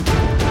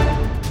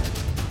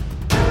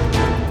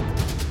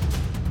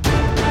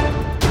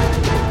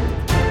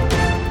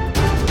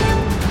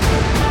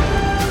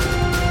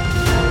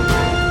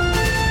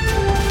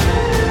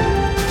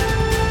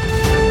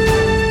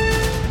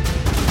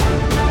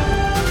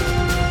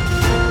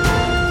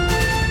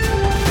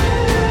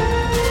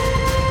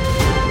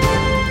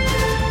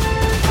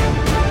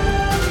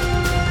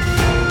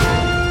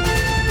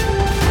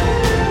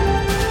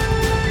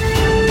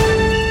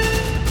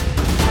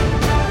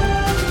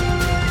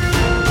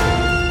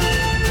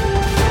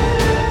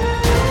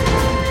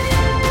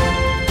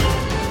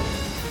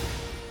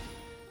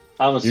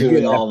I'm You're getting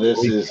assuming all that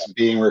this is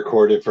being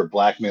recorded for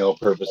blackmail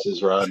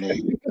purposes,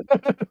 Rodney.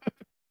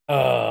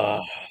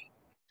 Uh,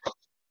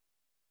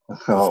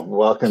 Oh,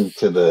 welcome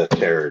to the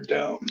Terror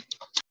Dome.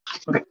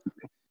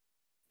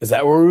 Is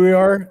that where we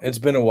are? It's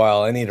been a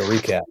while. I need a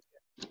recap.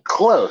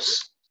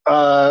 Close.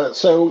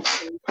 So,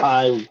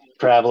 hi,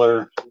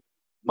 Traveler,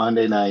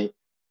 Monday Night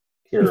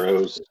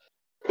Heroes,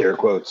 air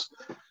quotes.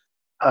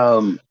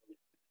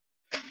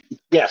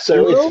 Yeah,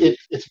 so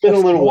it's been a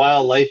little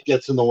while. Life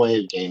gets in the way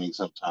of gaming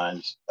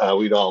sometimes.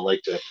 We'd all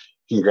like to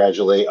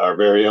congratulate our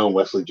very own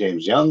Wesley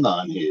James Young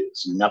on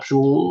his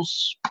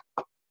nuptials.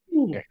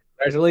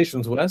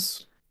 Congratulations,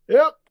 Wes.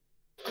 yep.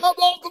 I'm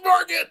off the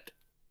market.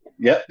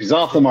 Yep, he's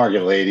off the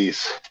market,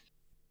 ladies.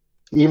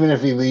 Even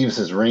if he leaves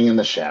his ring in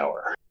the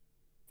shower.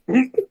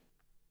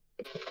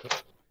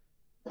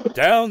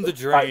 Down the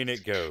drain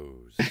it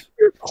goes.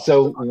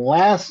 So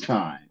last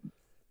time,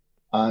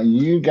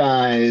 you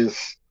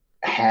guys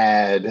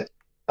had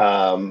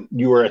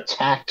you were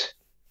attacked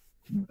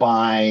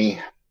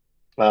by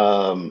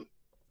a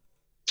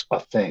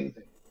thing.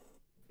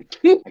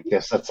 I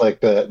guess that's like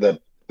the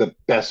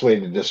best way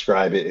to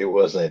describe it. It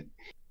was an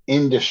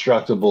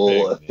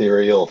indestructible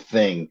ethereal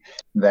thing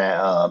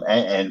that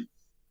and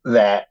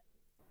that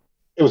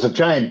it was a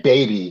giant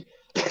baby.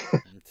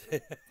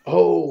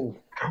 Oh,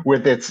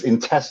 with its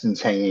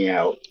intestines hanging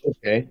out.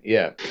 okay,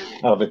 yeah.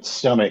 Of its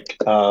stomach,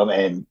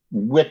 and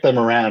whip them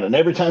around. And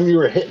every time you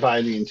were hit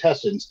by the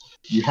intestines,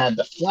 you had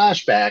the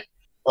flashback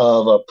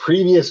of a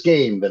previous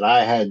game that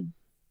I had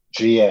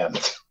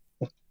GM'd.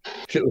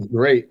 Shit was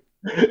great.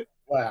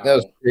 Wow. That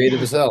was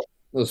creative as hell.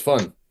 It was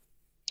fun.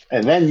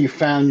 And then you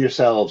found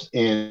yourselves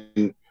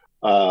in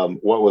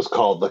what was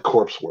called the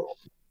corpse world,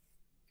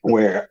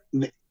 where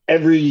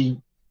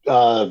every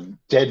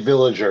dead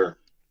villager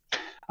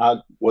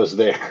was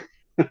there.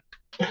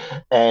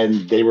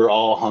 And they were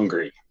all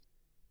hungry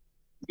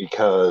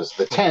because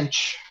the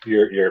Tench,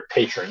 your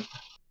patron,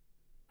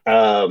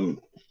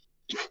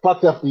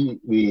 fucked up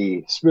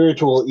the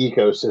spiritual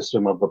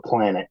ecosystem of the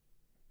planet,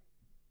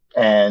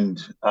 and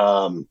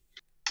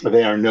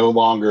they are no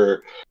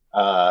longer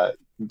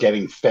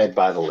getting fed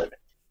by the living.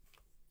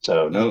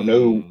 So no,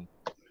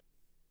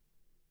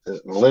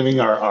 the living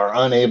are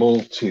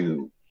unable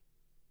to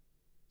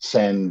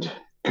send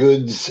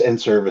goods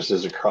and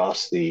services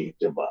across the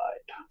divide.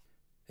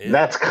 Yeah.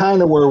 That's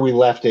kind of where we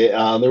left it.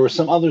 There were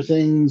some other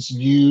things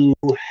you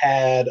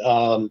had.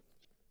 Well,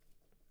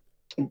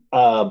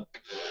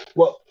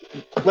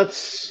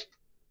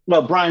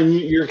 Brian,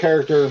 your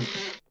character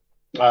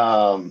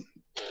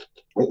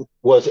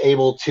was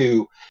able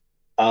to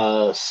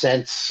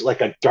sense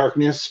like a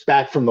darkness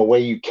back from the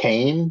way you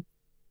came,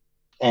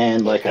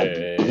 and like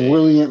a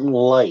brilliant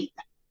light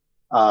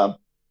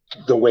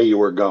the way you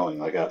were going,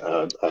 like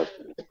a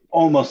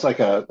almost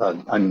like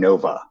a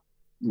nova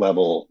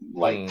level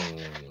light.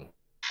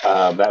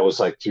 That was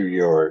like through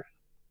your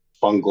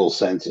fungal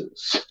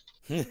senses.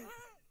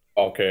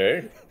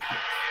 Okay.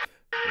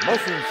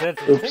 Motion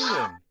sensors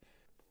tingling.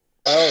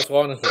 I was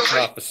wondering if it's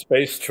not the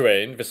space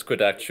train, this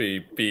could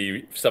actually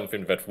be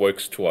something that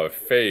works to our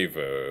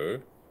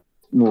favor.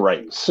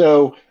 Right.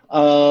 So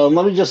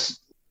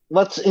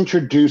let's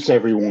introduce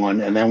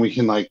everyone, and then we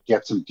can like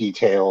get some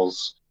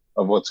details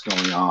of what's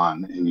going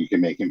on, and you can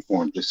make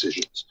informed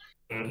decisions.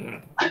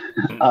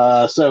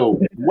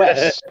 So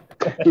Wes,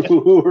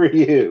 who are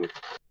you?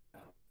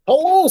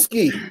 Hello,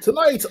 Ski.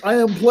 Tonight I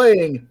am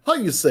playing, how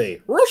you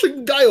say,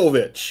 Russian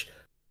Guyovich.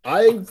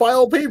 I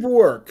file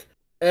paperwork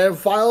and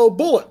file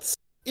bullets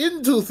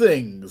into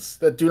things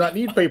that do not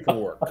need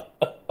paperwork.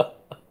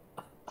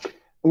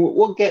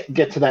 We'll get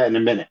to that in a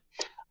minute.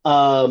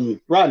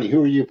 Rodney,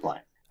 who are you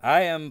playing?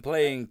 I am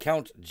playing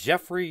Count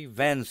Jeffrey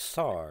Van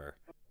Sar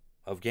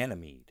of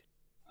Ganymede.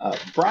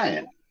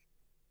 Brian.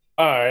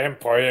 I am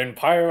playing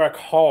Pyrak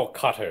Hall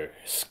Cutter,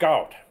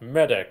 Scout,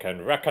 Medic,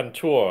 and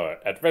Raconteur,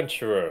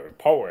 Adventurer,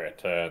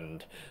 Poet,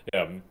 and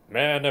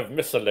Man of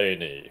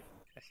Miscellany.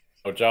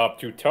 No job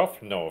too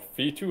tough, no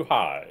fee too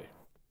high.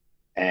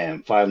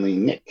 And finally,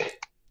 Nick.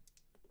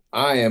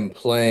 I am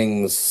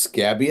playing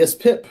Scabious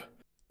Pip,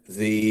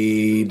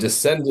 the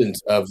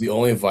descendant of the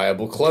only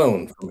viable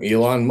clone from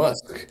Elon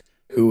Musk,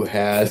 who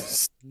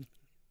has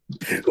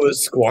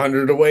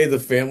squandered away the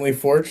family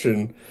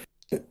fortune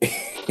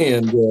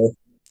and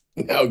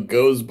now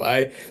goes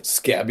by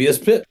Scabious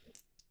Pip.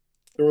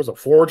 There was a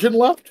fortune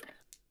left?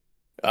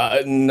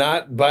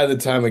 Not by the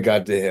time it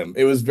got to him.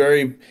 It was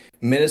very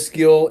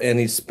minuscule, and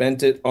he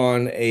spent it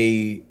on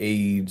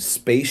a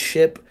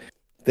spaceship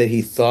that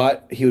he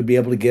thought he would be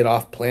able to get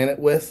off planet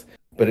with,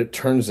 but it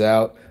turns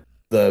out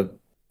the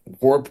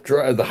warp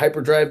drive, the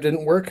hyperdrive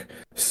didn't work,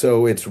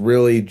 so it's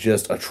really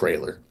just a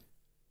trailer.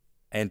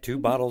 And 2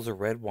 bottles of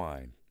red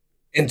wine.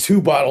 And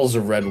 2 bottles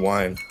of red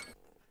wine.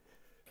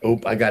 Oh,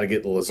 I gotta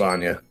get the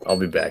lasagna. I'll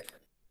be back.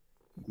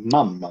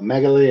 Mamma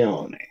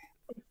Megaleone.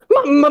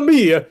 Mamma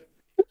mia!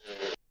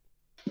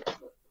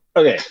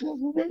 Okay.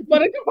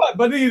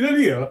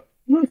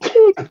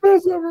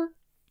 Best ever.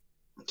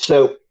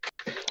 So,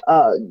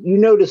 you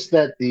notice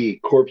that the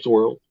corpse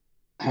world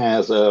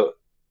has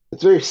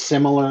it's very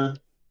similar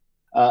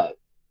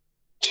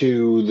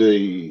to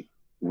the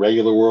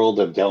regular world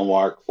of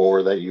Delmark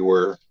 4 that you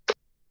were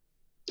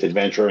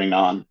adventuring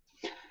on,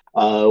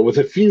 with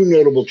a few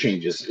notable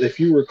changes. If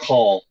you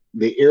recall,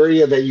 the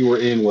area that you were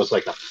in was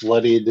like a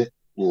flooded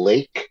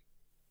lake,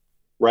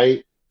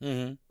 right?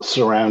 Mm-hmm.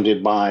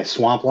 Surrounded by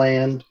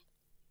swampland.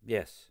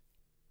 Yes.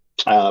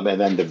 And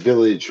then the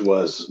village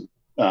was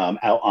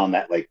out on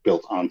that lake,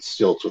 built on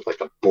stilts with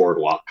like a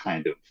boardwalk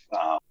kind of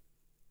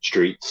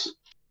streets.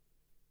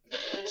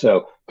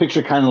 So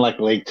picture kind of like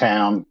Lake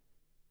Town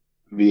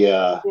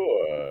via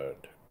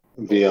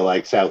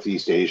like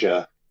Southeast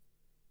Asia,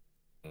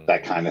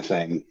 that kind of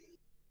thing.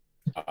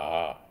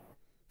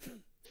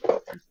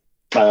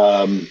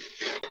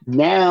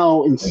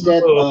 Now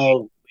instead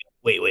of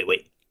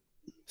wait,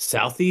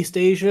 Southeast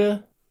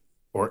Asia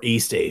or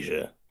East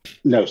Asia?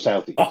 No,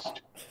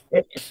 Southeast.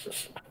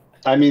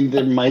 I mean,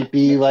 there might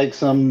be like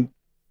some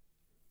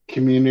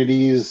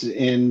communities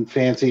in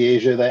fancy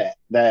Asia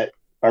that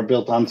are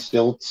built on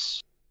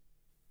stilts.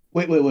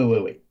 Wait.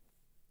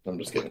 I'm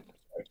just kidding.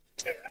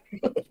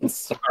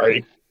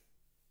 Sorry.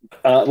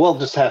 We'll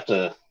just have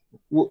to.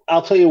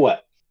 I'll tell you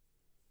what.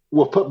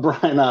 We'll put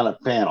Brian on a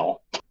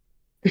panel,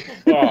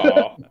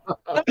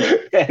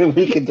 and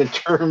we can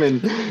determine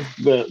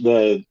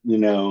the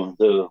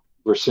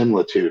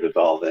verisimilitude of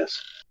all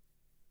this.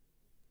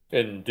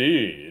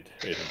 Indeed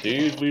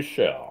we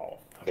shall.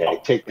 Okay,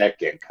 take that,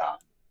 GameCon.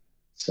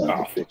 Son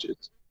of bitches.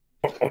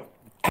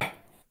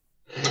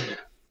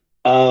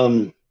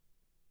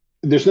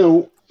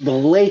 The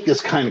lake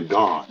is kind of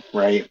gone,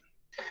 right?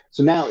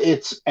 So now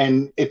it's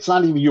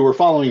not even, you were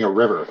following a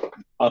river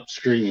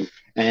upstream,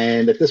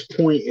 and at this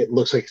point it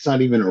looks like it's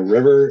not even a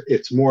river,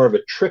 it's more of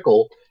a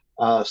trickle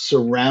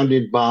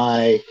surrounded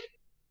by,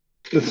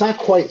 it's not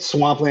quite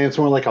swampland, it's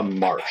more like a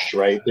marsh,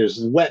 right?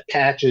 There's wet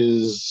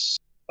patches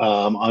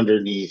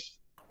underneath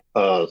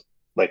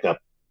like a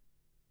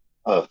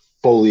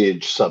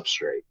foliage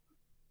substrate.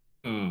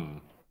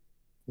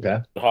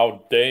 Okay.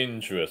 How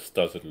dangerous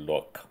does it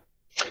look?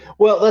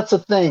 Well, that's the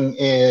thing,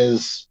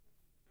 is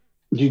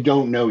you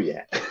don't know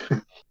yet.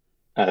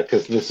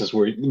 Because this is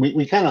where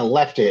we kind of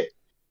left it,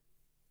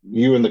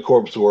 you in the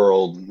corpse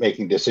world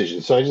making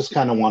decisions. So I just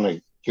kind of want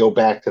to go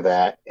back to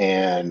that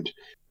and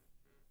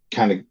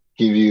kind of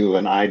give you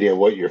an idea of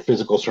what your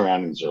physical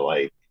surroundings are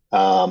like.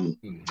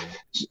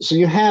 So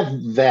you have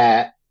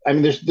that. I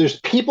mean, there's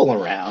people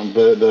around.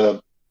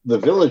 The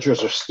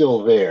villagers are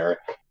still there,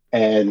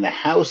 and the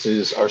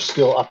houses are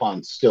still up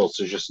on stilts.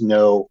 There's just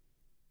no.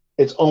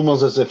 It's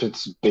almost as if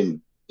it's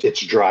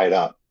dried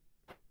up.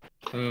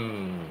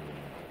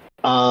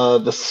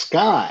 The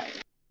sky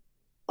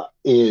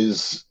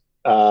is,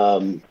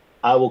 I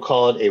will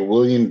call it a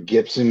William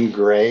Gibson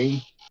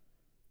gray.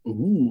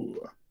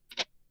 Ooh.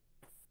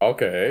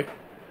 Okay.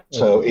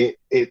 So it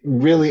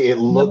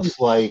looks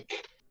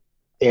like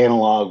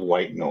analog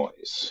white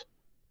noise.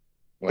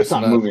 It's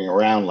not moving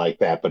around like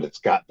that, but it's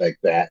got like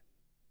that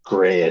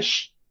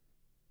grayish,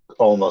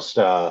 almost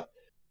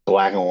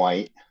black and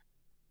white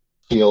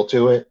feel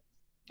to it.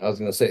 I was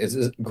going to say, is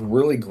it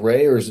really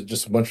gray, or is it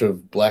just a bunch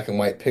of black and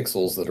white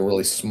pixels that are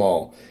really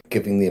small,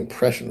 giving the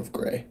impression of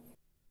gray?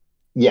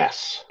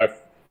 Yes.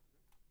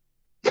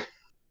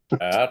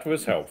 That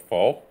was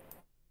helpful.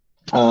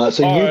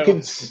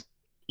 So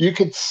you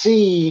could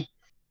see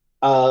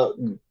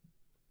down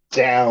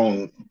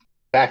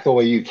back the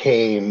way you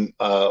came,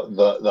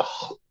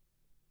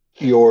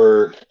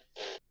 your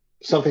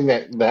something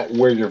that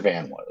where your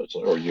van was,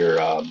 or your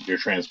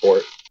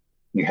transport.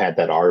 You had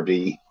that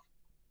RV.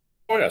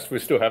 Oh yes, we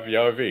still have the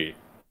RV.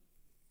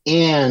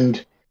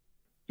 And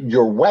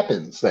your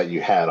weapons that you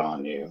had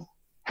on you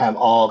have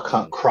all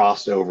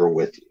crossed over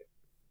with you.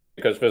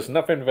 Because there's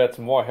nothing that's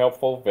more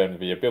helpful than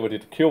the ability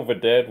to kill the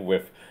dead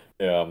with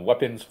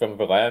weapons from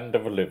the land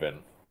of the living.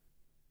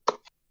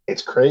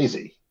 It's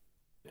crazy.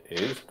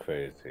 It is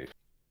crazy.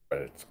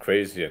 But it's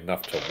crazy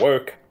enough to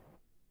work.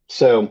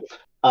 So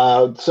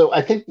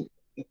I think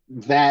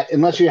that,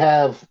 unless you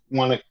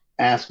want to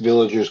ask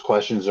villagers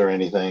questions or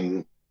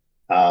anything,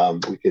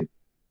 we could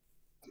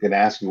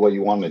ask you what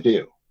you want to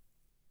do.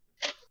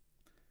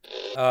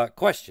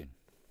 Question.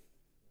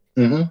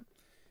 Mm-hmm.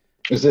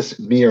 Is this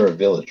me or a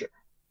villager?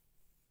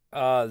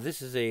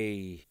 This is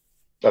a...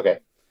 Okay.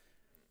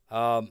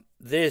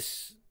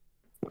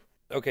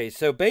 Okay,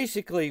 so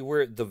basically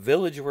the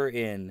village we're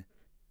in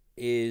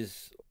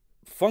is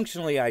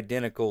functionally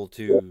identical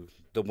to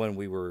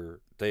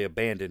the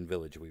abandoned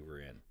village we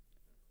were in.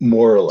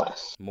 More or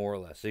less. More or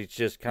less. It's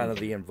just kind of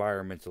the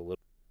environment's a little...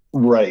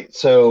 Right.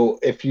 So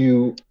if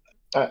you...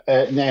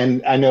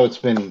 and I know it's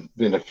been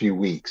a few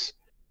weeks.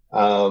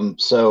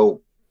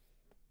 So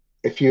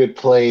if you had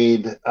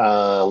played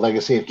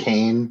Legacy of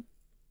Kain,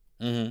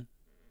 mm-hmm.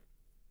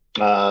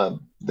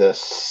 The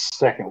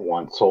second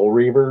one, Soul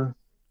Reaver,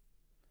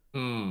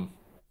 when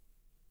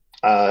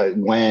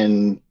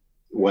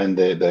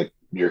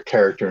your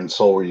character in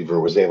Soul Reaver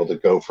was able to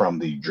go from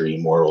the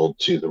dream world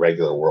to the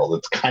regular world,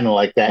 it's kind of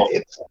like that.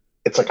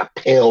 It's like a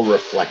pale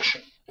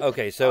reflection.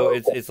 Okay, so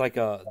it's like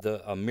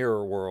a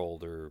mirror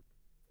world, or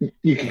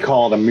you could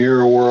call it a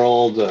mirror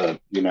world, an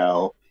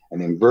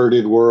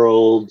inverted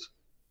world,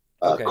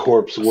 a Okay.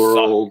 corpse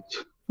world.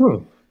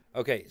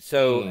 Okay,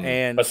 so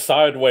a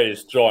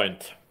sideways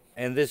joint.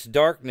 and this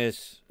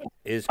darkness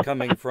is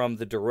coming from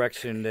the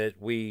direction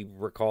that we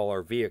recall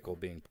our vehicle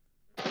being.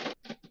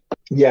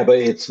 Yeah, but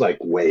it's like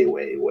way,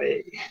 way,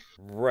 way.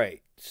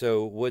 Right.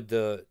 So would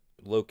the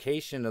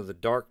location of the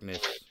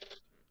darkness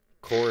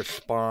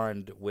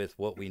correspond with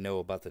what we know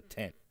about the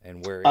tent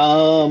and where it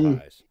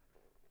occupies?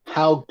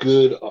 How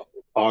good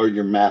are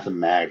your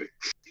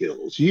mathematics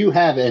skills? You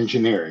have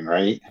engineering,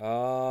 right?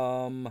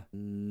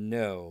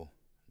 No.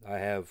 I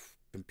have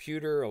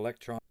computer,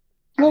 electronics,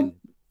 Oh. and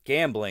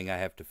gambling. I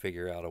have to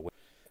figure out a way.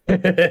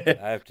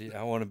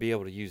 I want to be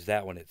able to use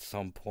that one at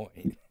some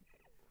point.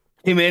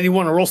 Hey man, you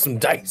want to roll some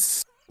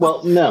dice?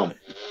 Well, no.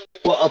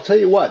 Well, I'll tell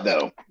you what,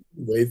 though.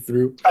 Way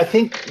through. I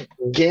think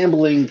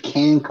gambling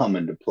can come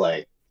into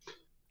play,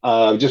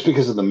 just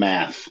because of the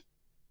math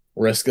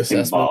Risk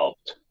assessment.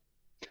 involved.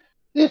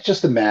 It's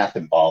just the math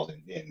involved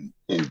in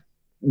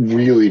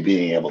really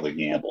being able to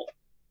gamble.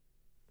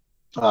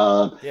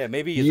 Yeah,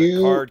 maybe use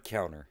a card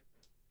counter.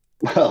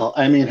 Well,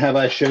 I mean, have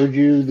I showed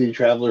you the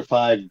Traveler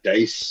 5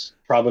 dice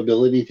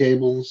probability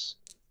tables?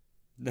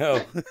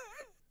 No.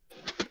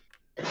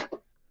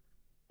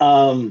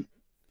 I'm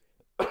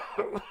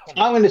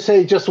going to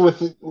say just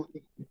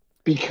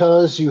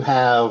because you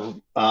have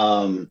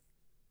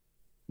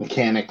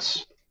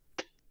mechanics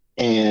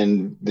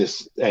and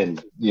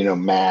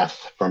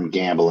math from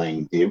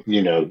gambling,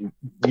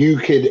 you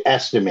could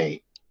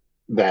estimate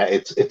that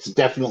it's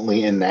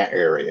definitely in that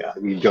area.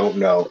 You don't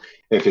know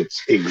if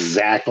it's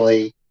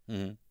exactly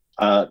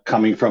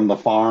coming from the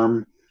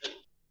farm,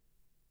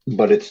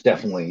 but it's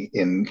definitely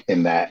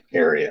in that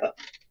area.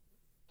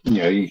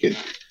 You could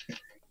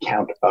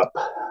count up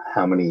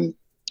how many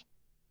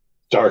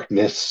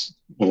darkness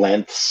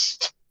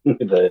lengths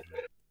to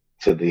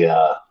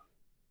the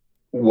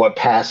what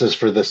passes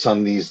for the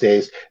sun these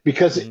days,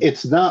 because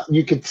it's not,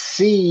 you could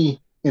see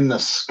in the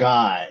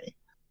sky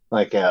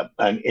like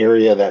an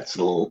area that's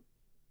a little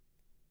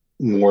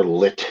more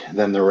lit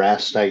than the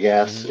rest, I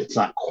guess. It's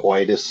not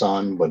quite a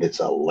sun, but it's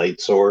a light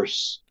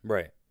source.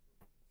 Right.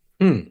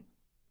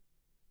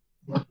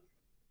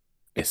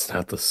 It's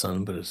not the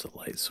sun, but it's a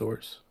light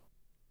source.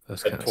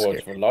 That's Head kind of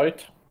towards scary. the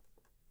light.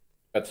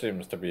 That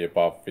seems to be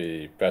about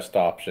the best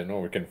option,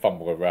 or we can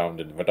fumble around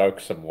in the dark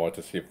some more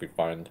to see if we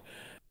find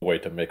a way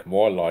to make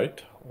more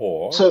light,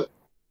 or...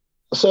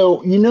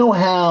 So you know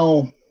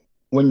how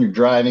when you're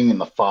driving in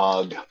the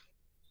fog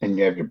and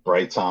you have your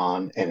brights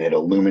on and it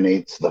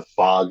illuminates the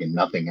fog and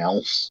nothing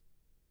else?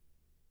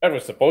 That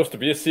was supposed to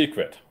be a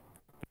secret.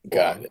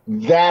 Got it.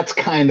 That's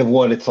kind of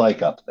what it's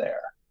like up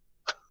there.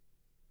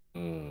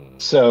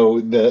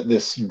 So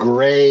this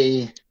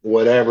gray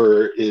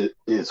whatever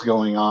is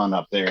going on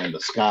up there in the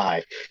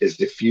sky is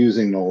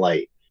diffusing the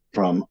light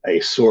from a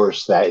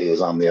source that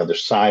is on the other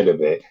side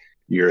of it.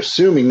 You're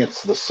assuming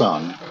it's the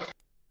sun,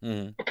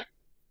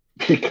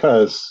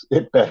 because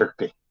it better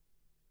be.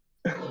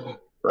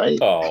 Right?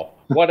 Oh,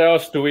 what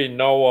else do we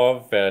know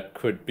of that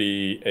could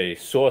be a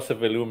source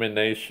of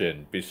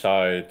illumination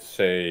besides,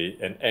 say,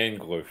 an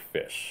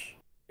anglerfish?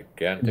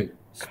 Gigantic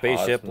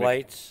spaceship cosmic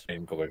lights.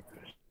 Anglerfish.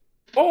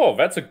 Oh,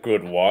 that's a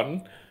good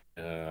one.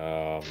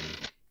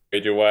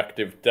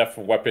 Radioactive death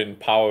weapon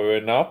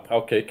powering up.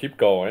 Okay, keep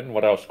going.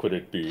 What else could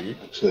it be?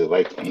 Actually,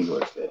 like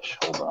anglerfish.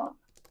 Hold on.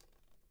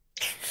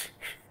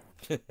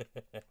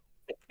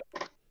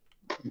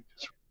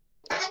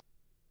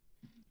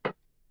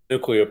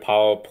 Nuclear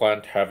power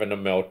plant having a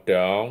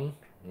meltdown.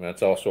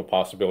 That's also a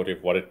possibility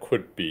of what it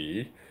could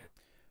be.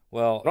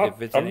 Well, if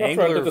it's an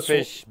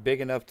anglerfish big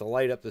enough to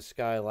light up the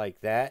sky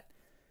like that,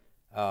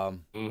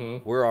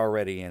 we're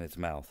already in its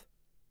mouth.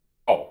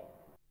 Oh,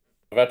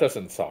 that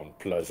doesn't sound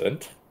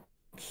pleasant.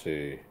 Let's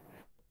see.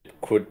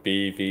 It could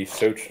be the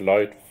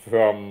searchlight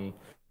from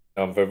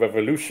the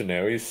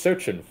revolutionaries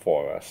searching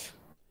for us.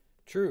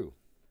 True,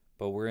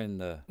 but we're in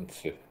the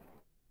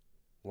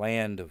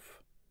land of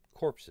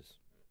corpses.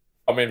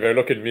 I mean, they're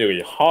looking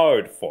really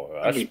hard for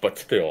us, but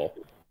still.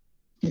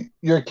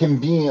 You're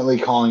conveniently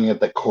calling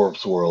it the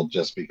corpse world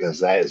just because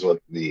that is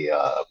what the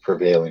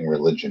prevailing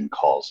religion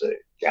calls it,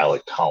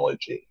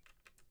 galactology.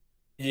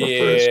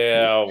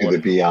 Yeah. To the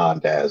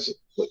beyond as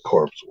the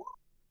corpse world.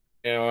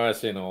 I've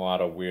seen a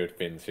lot of weird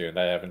things here, and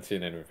I haven't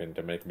seen anything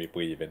to make me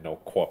believe in no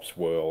corpse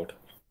world.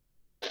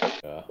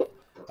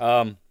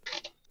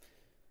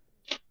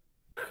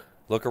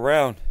 Look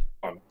around.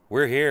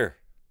 We're here.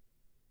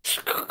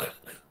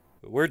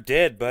 We're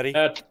dead, buddy.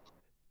 That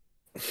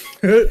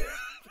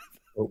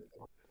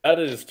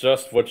is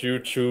just what you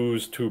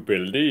choose to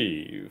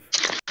believe.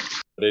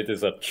 But it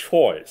is a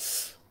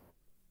choice.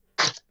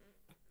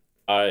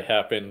 I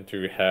happen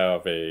to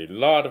have a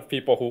lot of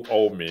people who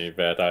owe me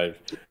that I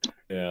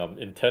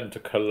intend to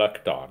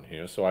collect on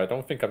here, so I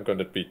don't think I'm going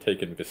to be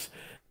taking this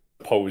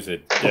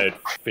supposed dead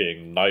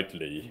thing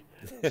lightly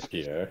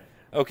here.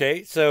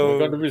 Okay, so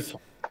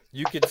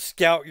you could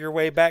scout your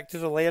way back to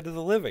the land of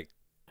the living.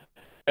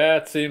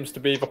 That seems to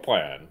be the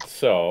plan.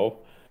 So,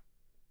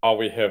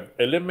 We have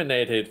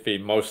eliminated the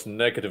most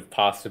negative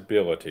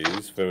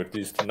possibilities, though at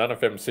least none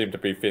of them seem to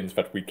be things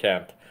that we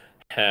can't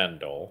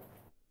handle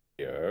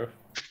here.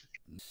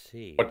 Let's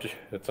see.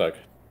 It's like,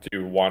 do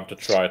you want to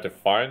try to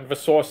find the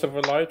source of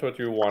the light, or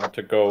do you want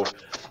to go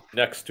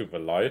next to the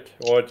light,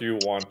 or do you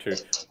want to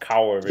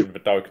cower in the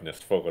darkness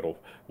for a little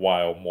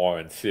while more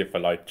and see if the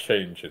light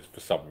changes for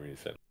some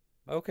reason?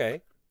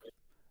 Okay.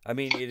 I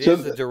mean, it So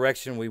is the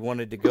direction we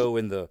wanted to go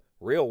in the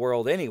real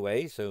world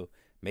anyway, so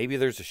maybe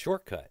there's a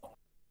shortcut.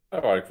 I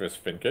like this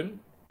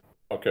thinking.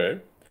 Okay.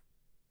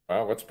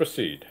 Well, let's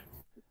proceed.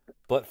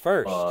 But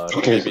first,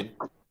 Okay.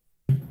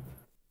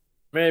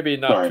 Maybe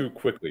not Sorry. too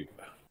quickly.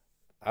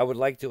 I would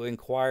like to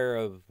inquire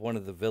of one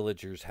of the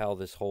villagers how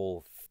this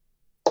whole...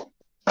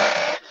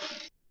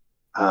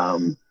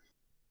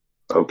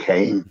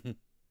 Okay.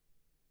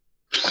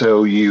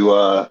 So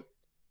you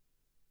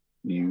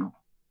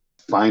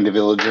find a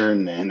villager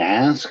and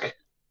ask?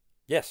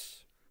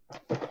 Yes.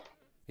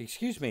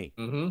 Excuse me.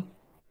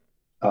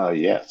 Mm-hmm.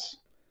 Yes.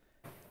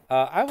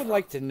 I would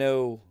like to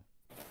know,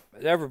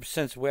 ever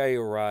since we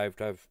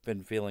arrived, I've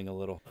been feeling a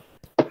little...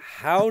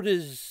 How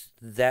does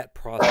that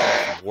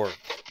process work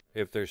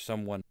if there's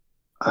someone...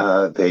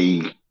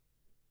 They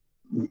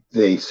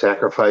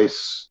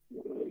sacrifice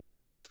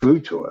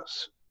food to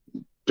us.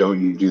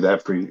 Don't you do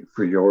that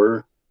for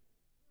your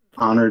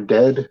honored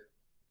dead?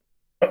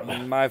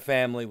 My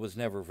family was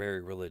never very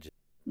religious.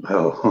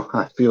 Oh,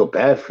 I feel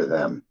bad for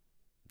them.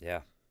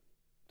 Yeah.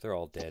 They're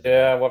all dead.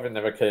 Yeah, well, they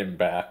never came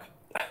back.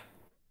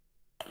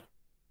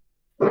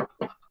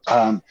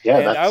 Yeah,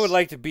 And I would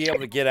like to be able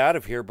to get out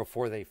of here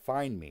before they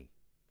find me.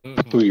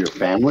 through your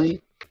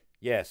family.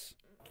 Yes.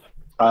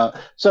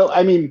 So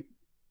I mean,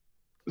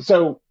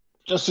 so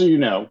just so you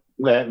know,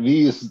 that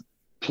these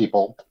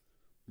people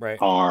Right.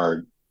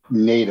 are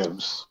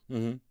natives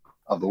Mm-hmm.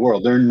 of the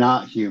world. They're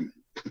not human.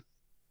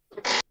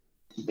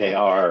 They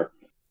are,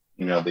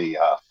 the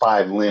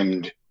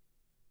five-limbed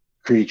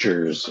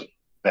creatures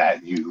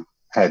that you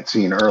had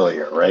seen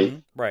earlier, right?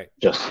 Mm-hmm. Right.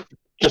 Just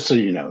so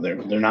you know, they're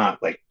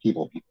not like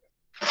people.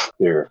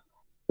 They're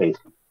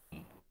basically.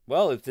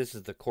 Well, if this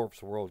is the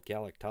corpse world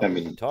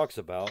galactology he talks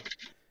about,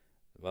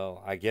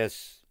 well, I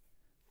guess.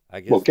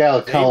 Well,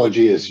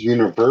 galactology is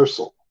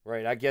universal.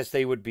 Right. I guess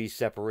they would be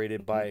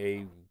separated by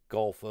a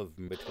gulf of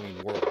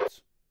between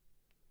worlds.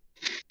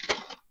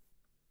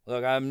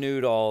 Look, I'm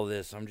new to all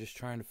this. I'm just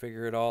trying to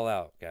figure it all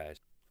out, guys.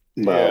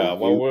 Yeah,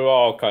 well, we're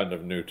all kind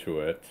of new to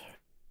it.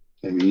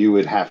 I mean, you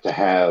would have to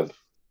have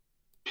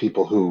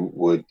people who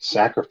would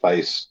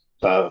sacrifice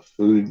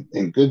food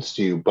and goods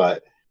to you,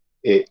 but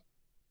it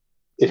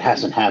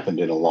hasn't happened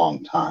in a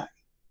long time.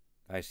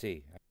 I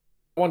see.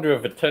 I wonder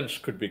if a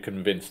tench could be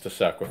convinced to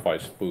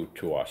sacrifice food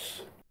to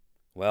us.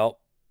 Well,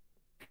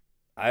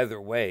 either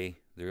way,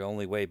 the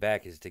only way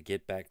back is to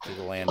get back to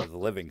the land of the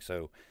living.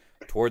 So,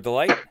 toward the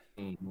light?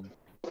 Mm-hmm.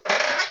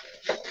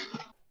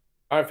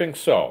 I think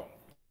so.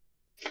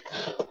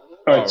 All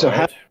right,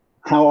 so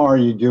how are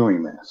you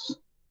doing this?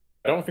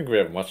 I don't think we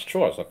have much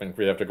choice. I think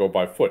we have to go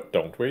by foot,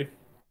 don't we?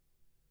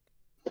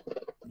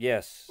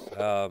 Yes.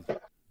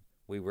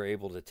 We were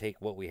able to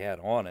take what we had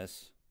on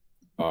us.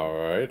 All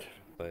right.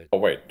 But oh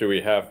wait,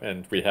 we have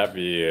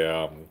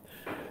the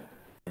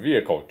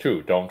vehicle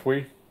too, don't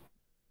we?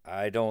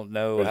 I don't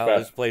know how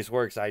this place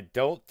works. I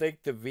don't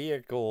think the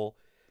vehicle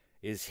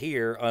is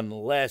here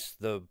unless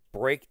the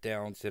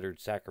breakdown considered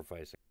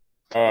sacrificing.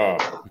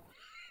 Oh.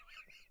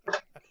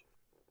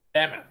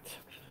 Damn it.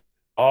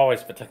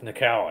 Always the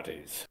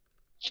technicalities.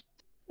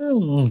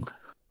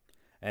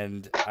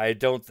 And I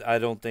don't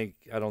think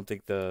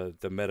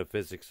the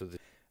metaphysics of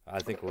I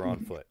think we're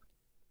on foot.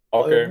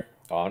 Okay,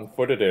 on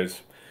foot it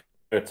is.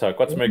 It's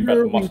let's make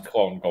that must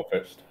clone go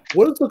first.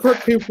 What is the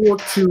correct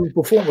paperwork to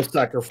perform a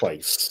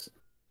sacrifice?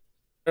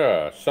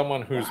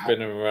 Someone who's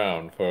been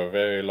around for a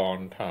very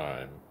long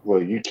time.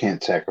 Well, you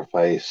can't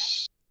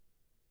sacrifice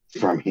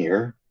from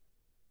here.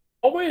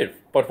 Oh wait,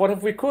 but what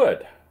if we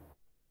could?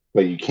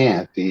 But you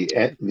can't.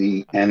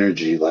 The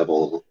energy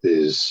level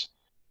is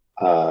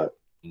at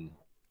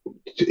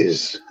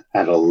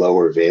a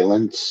lower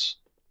valence.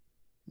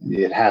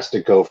 It has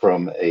to go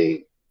from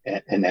an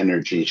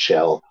energy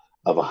shell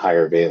of a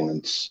higher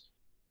valence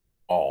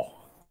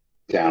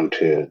down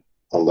to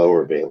a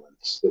lower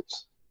valence.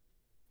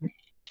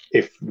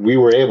 If we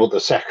were able to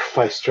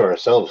sacrifice to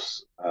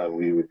ourselves,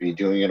 we would be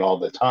doing it all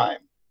the time.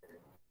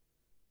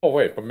 Oh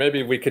wait, but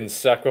maybe we can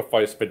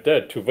sacrifice the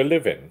dead to the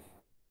living.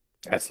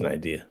 That's an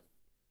idea.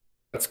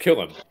 Let's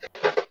kill him.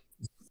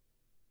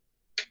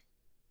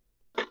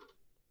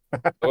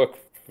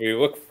 We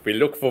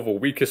look for the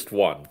weakest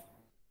one.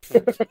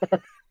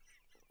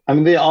 I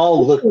mean, they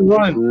all look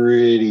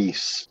pretty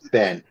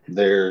spent.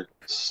 They're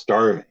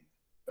starving.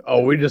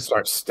 Oh, we just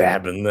start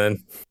stabbing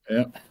then.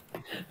 Yeah.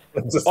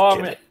 Just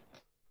I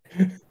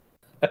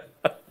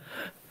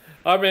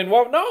mean,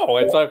 well, no.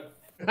 It's like,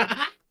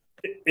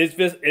 is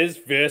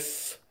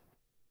this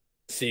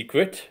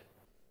secret?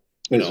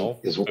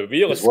 The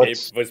real escape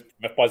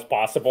was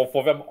possible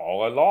for them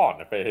all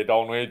along if they had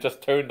only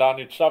just turned on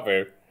each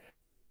other.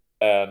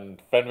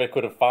 And then they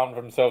could have found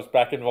themselves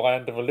back in the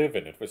land of the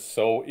living. It was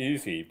so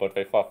easy, but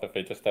they thought that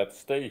they just had to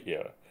stay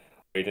here,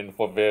 waiting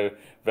for their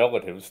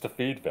relatives to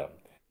feed them.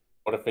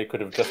 What if they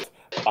could have just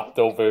popped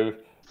over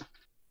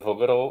with a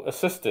little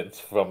assistance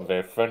from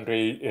their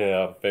friendly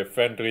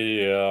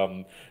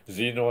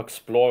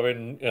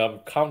xeno-exploring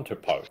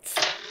counterparts?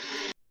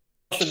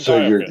 So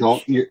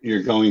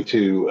you're going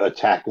to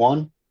attack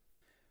one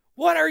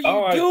What are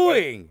you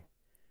doing?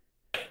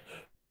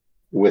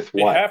 with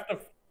We what? have to.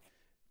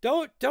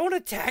 Don't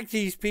attack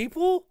these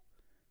people.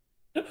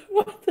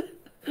 What?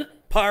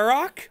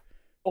 Pyrock?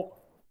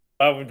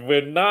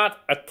 We're not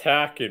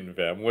attacking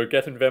them. We're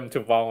getting them to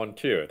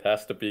volunteer. It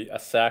has to be a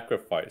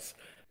sacrifice.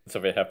 So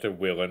they have to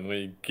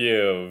willingly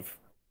give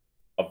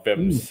of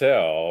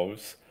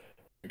themselves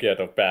to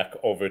get back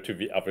over to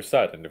the other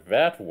side. And if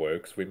that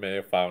works, we may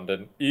have found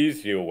an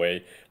easier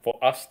way for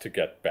us to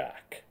get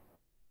back.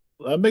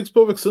 That makes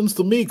perfect sense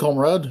to me,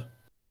 comrade.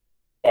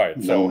 All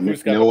right, so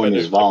No one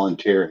is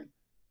volunteering.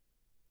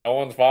 No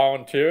one's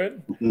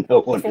volunteering? No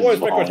one is What's the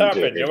worst that could happen?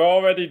 volunteering. You're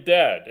already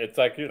dead. It's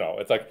like,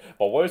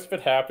 the worst that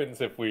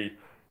happens if we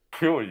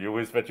kill you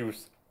is that you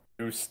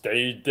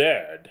stay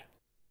dead.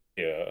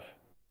 Yeah.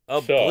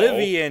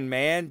 Oblivion,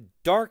 man.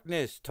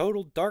 Darkness.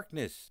 Total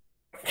darkness.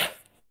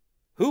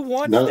 Who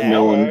wants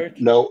that?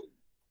 No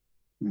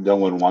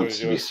one wants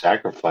to be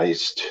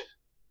sacrificed.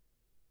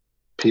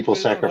 People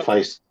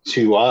sacrifice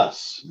to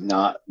us,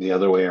 not the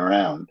other way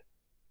around.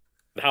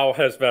 How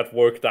has that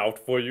worked out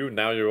for you?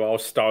 Now you're all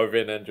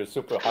starving and you're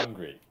super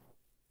hungry.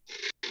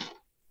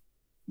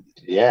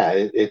 Yeah,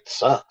 it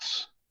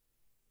sucks.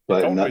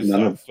 But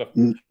Sucks.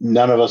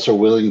 none of us are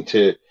willing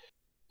to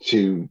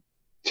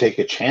take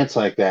a chance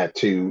like that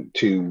to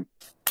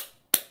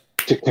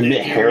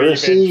commit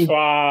heresy.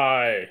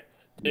 Try.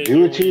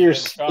 Do it to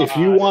yourself. If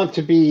you want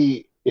to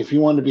be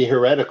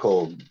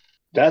heretical,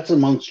 that's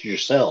amongst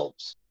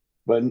yourselves.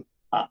 But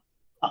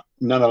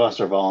none of us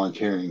are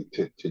volunteering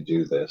to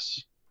do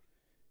this.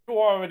 You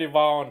already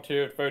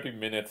volunteered 30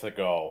 minutes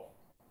ago.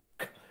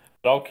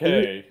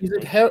 Okay.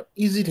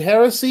 Is it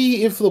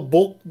heresy if the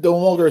book no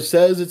longer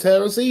says it's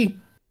heresy?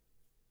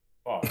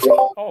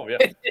 Oh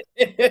yeah.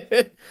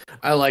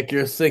 I like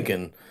your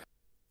thinking.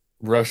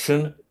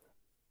 Russian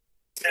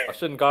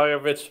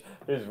Gaievich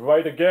is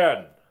right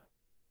again.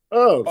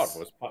 Oh,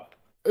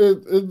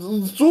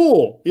 it's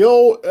true.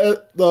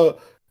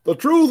 The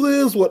truth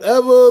is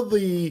whatever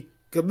the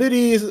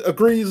committee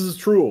agrees is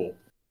true.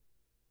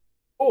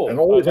 Oh, and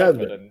always has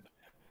been.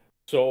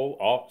 So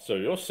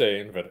you're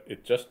saying that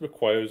it just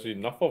requires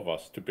enough of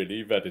us to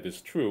believe that it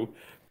is true.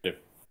 If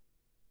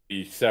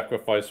we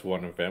sacrifice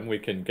one of them, we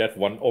can get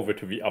one over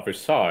to the other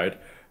side,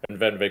 and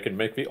then they can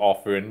make the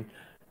offering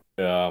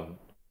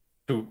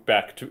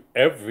back to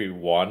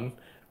everyone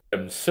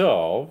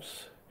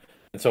themselves.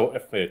 And so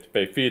if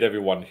they feed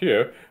everyone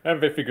here, and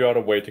they figure out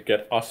a way to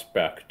get us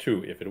back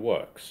too, if it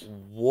works.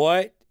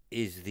 What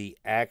is the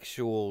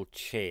actual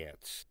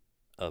chance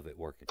of it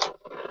working?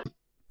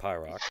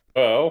 Pyrock.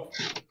 Well,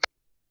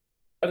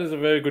 that is a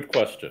very good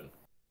question.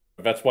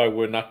 That's why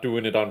we're not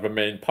doing it on the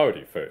main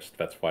party first.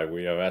 That's why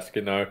we are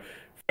asking our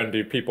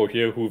friendly people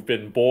here who've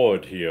been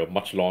bored here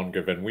much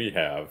longer than we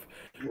have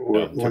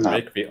to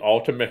make the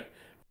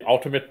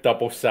ultimate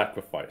double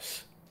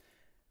sacrifice.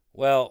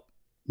 Well,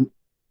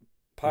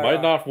 Pyrock,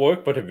 might not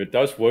work, but if it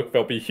does work,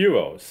 they'll be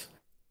heroes.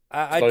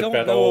 I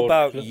don't know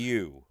about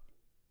you,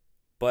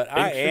 but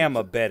I am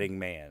a betting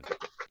man.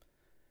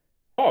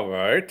 All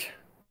right.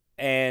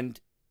 And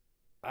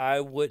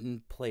I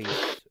wouldn't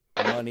place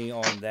money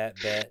on that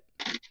bet.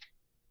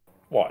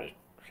 Why?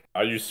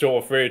 Are you so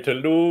afraid to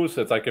lose?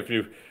 It's like if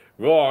you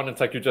run,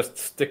 it's like you just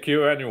stick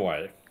here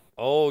anyway.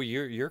 Oh,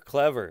 you're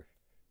clever.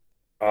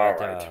 All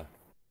right.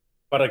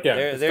 But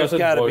again, there's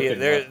got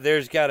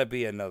to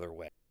be another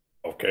way.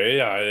 Okay,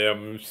 I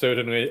am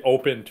certainly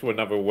open to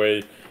another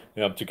way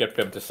to get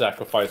them to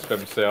sacrifice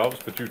themselves,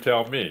 but you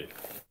tell me.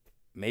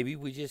 Maybe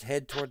we just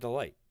head toward the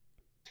light.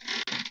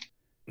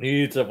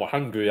 Needs of the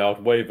hungry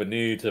outweigh the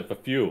needs of the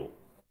few.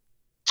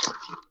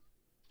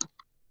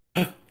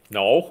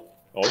 No?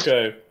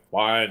 Okay,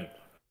 fine.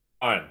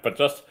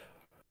 But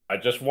I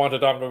just want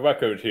it on the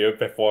record here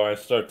before I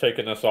start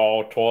taking us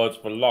all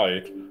towards the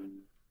light.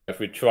 If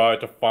we try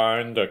to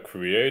find a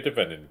creative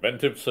and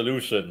inventive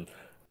solution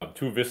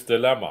to this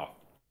dilemma,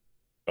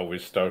 so we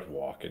start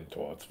walking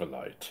towards the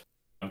light.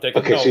 I'm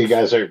taking notes. So you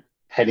guys are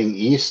heading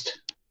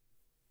east?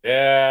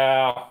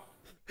 Yeah.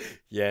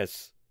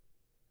 Yes.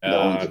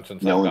 No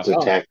one's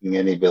attacking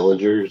any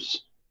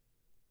villagers?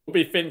 We'll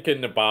be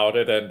thinking about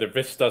it, and if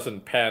this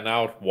doesn't pan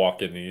out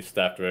walking east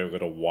after a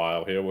little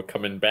while here, we're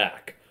coming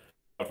back.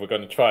 But we're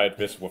going to try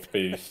this with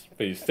the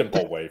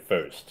simple way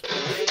first.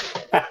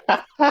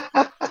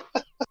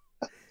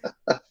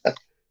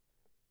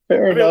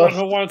 Fair Everyone enough.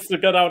 who wants to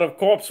get out of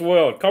Corpse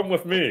World, come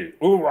with me.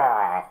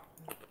 Hoorah!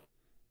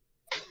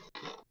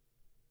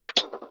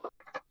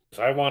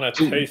 I want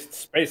to taste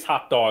space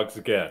hot dogs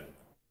again.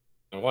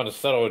 I want to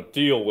settle a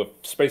deal with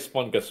Space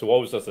Fungus who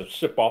owes us a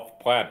ship off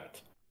the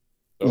planet.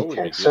 So we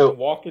begin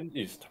walking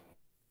east.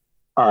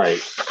 All right.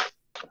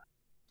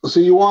 So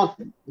you walk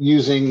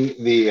using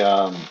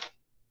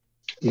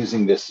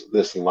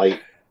this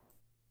light,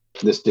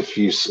 this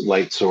diffuse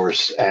light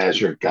source as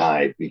your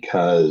guide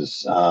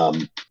because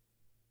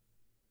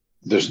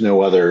there's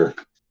no other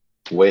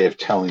way of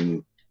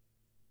telling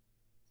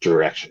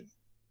direction.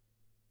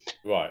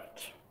 Right.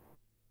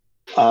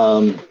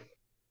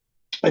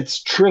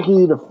 It's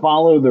tricky to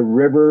follow the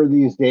river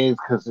these days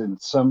because in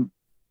some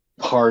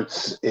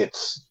parts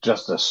it's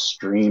just a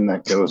stream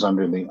that goes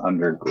under the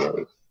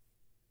undergrowth.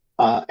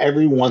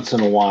 Every once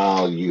in a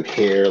while you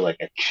hear like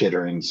a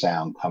chittering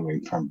sound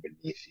coming from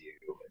beneath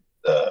you.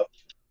 The,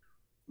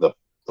 the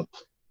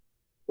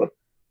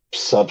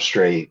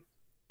substrate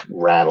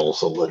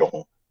rattles a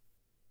little.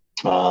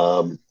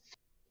 One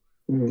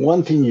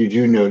thing you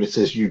do notice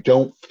is you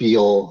don't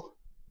feel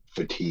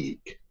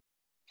fatigue.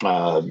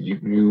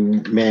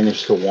 You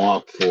manage to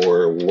walk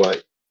for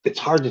what it's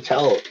hard to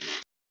tell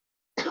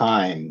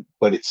time,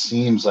 but it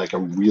seems like a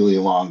really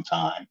long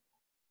time.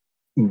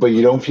 But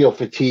you don't feel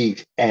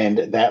fatigued, and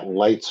that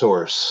light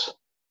source,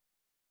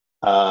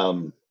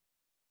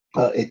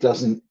 it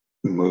doesn't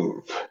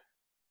move.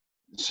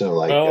 So,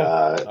 like,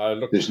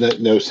 there's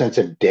no sense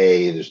of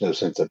day, there's no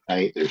sense of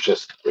night, there's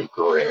just the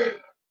gray.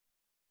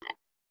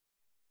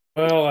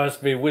 Well, as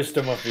the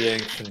wisdom of the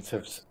ancients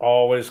has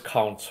always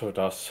counseled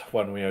us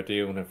when we are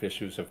dealing with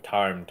issues of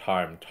time,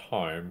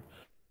 I'm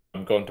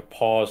going to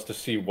pause to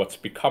see what's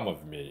become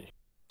of me.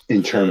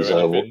 In terms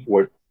of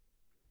what?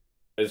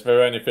 Is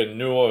there anything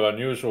new or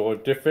unusual or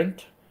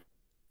different?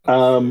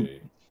 No.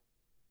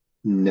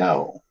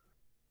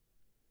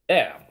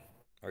 Damn.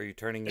 Are you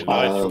turning into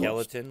a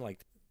skeleton? Like?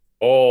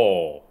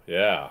 Oh,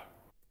 yeah.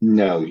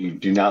 No, you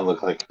do not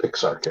look like a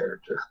Pixar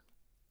character.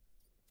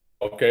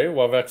 Okay,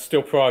 well, that's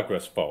still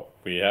progress, though.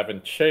 We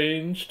haven't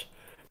changed.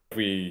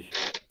 We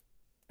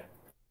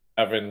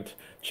haven't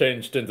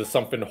changed into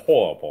something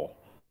horrible.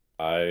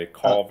 I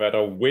call that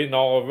a win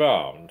all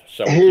around.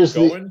 Shall we keep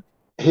going?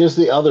 Here's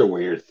the other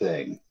weird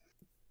thing.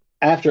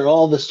 After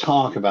all this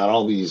talk about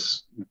all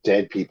these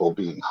dead people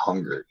being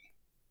hungry,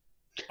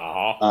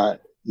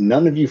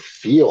 none of you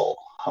feel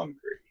hungry.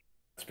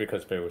 It's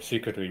because they were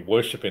secretly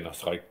worshiping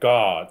us like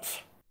gods.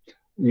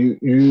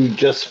 You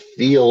just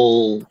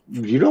feel,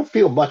 you don't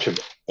feel much of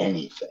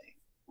anything,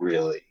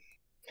 really.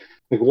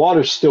 Like,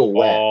 water's still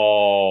wet.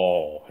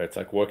 Oh, it's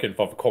like working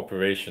for the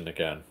corporation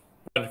again.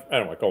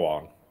 Anyway, go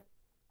on.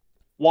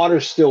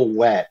 Water's still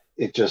wet.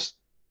 It just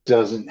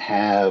doesn't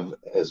have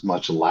as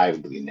much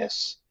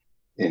liveliness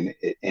in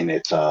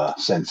its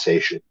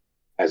sensation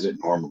as it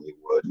normally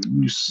would.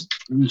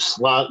 You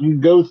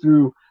go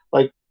through,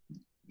 like,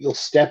 you'll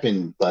step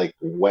in like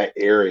wet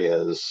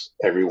areas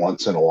every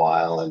once in a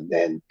while and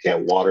then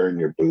get water in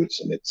your boots,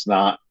 and it's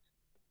not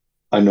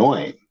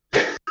annoying.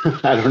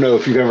 I don't know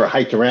if you've ever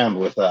hiked around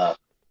with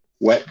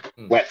wet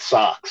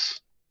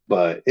socks,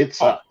 but it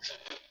sucks.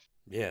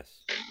 Yes.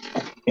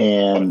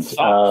 And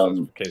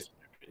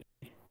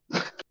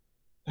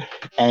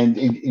and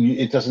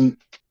it doesn't.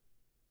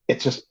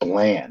 It's just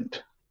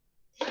bland.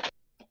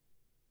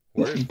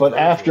 But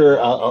after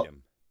a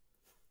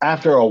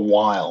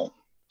while,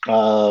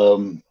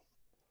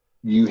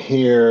 you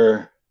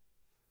hear,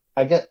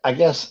 I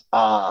guess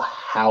a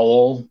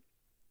howl,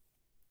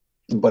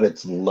 but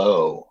it's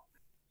low,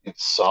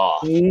 it's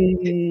soft,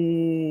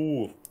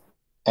 and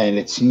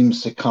it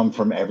seems to come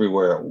from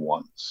everywhere at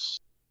once.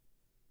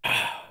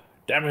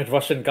 Damn it,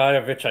 Russian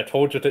Guyevich, I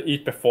told you to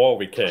eat before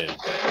we came.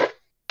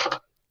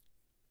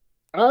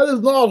 That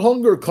is not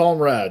hunger,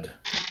 comrade.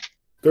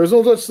 There's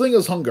no such thing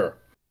as hunger.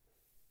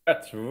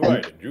 That's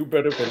right, and you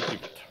better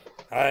believe it.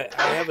 I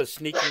have a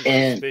sneaking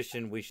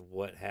suspicion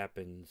what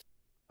happens.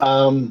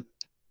 Can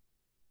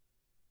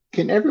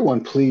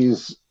everyone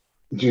please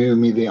do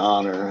me the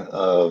honor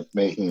of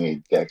making a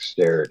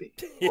dexterity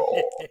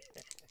roll?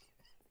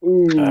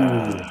 Ooh.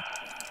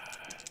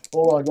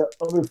 Hold on,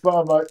 let me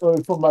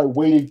find my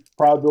weighted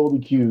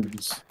probability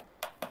cubes.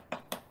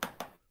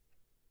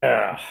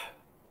 Yeah.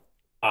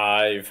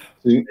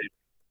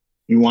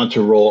 You want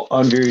to roll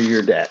under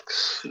your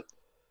dex.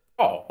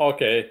 Oh,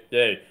 okay.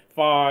 Yay.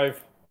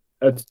 5.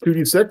 That's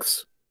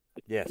 2d6?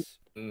 Yes.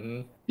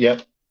 Mm-hmm.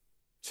 Yep.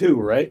 2,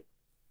 right?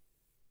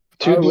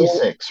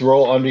 2d6.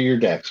 Roll under your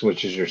dex,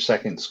 which is your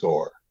second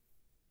score.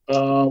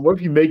 What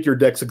if you make your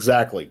dex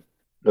exactly?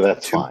 But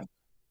that's fine.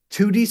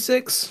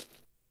 2d6?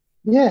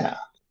 Yeah.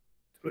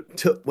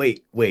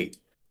 Wait.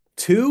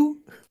 2?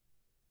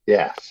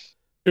 Yes.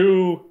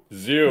 2,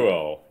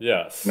 0.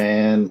 Yes.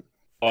 Man.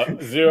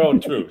 0,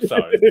 2.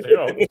 Sorry.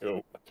 0,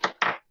 2.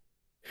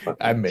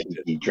 I made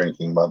it.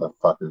 Drinking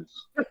motherfuckers.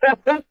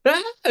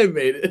 I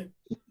made it.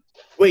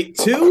 Wait,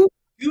 2?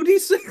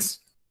 2d6?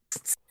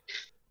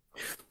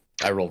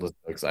 I rolled a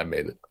 6. I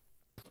made it.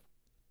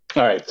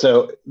 All right.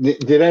 So,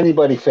 did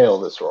anybody fail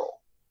this roll?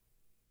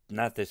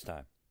 Not this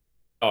time.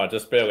 Oh, I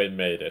just barely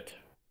made it.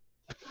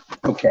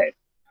 Okay.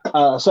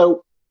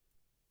 So,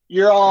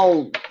 you're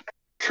all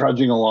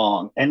trudging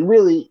along, and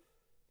really,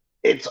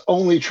 it's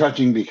only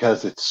trudging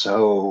because it's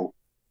so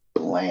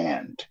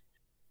bland.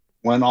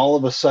 When all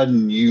of a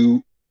sudden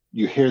you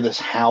hear this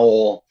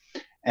howl,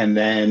 and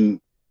then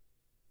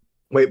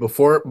Wait,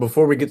 before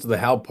we get to the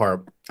how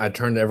part, I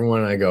turn to everyone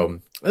and I go,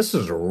 "This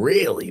is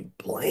really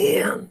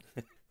bland."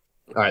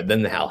 All right,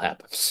 then the how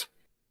happens.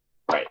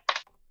 Right.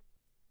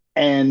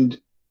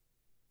 And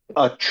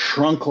a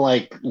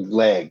trunk-like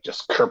leg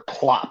just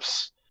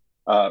kerplops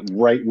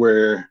right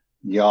where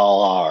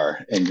y'all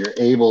are, and you're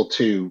able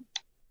to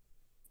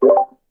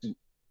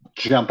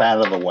jump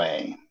out of the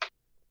way.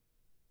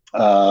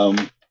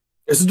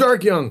 It's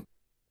Dark Young.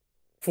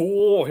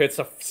 Fool, it's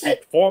a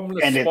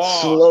formless And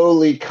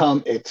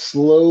spawn. it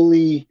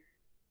slowly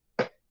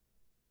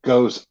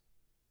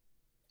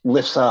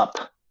lifts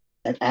up,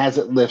 and as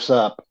it lifts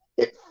up,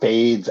 it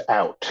fades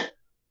out,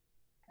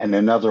 and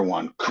another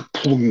one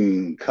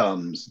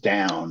comes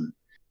down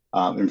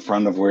in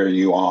front of where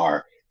you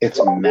are.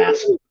 It's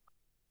massive.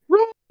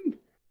 Run!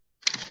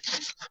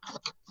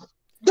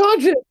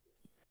 Dodge it!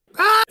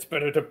 Ah! It's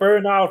better to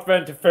burn out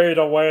than to fade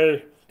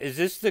away. Is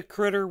this the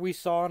critter we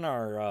saw in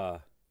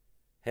our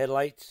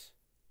headlights?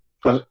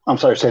 I'm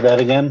sorry, say that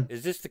again.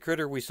 Is this the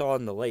critter we saw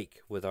in the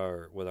lake with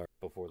our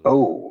before?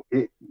 Oh,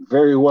 it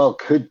very well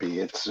could be.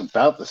 It's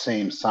about the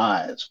same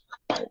size.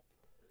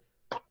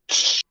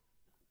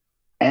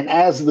 And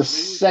as the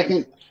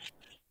second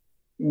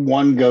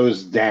one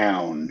goes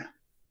down,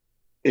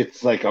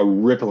 it's like a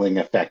rippling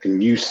effect,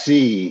 and you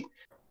see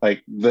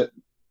like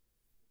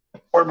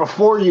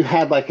before you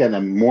had like an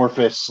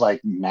amorphous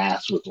like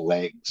mass with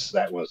legs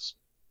that was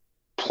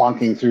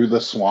plunking through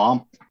the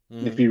swamp,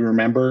 if you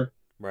remember.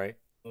 Right.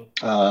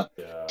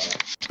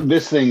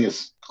 This thing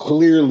is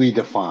clearly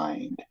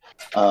defined.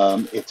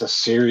 It's a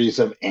series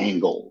of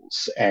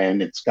angles,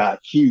 and it's got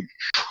huge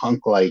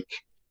trunk-like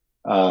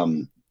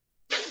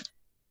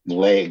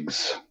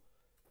legs.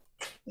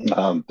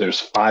 There's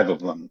 5 of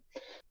them,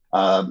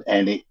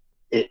 and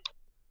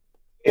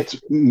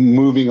it's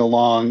moving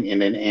along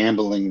in an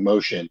ambling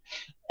motion,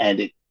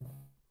 and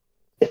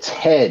its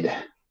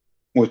head,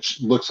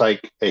 which looks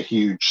like a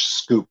huge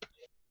scoop,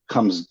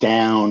 comes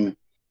down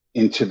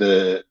into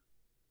the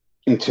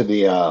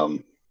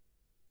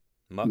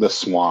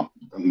swamp,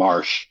 the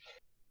marsh.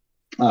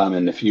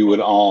 And if you would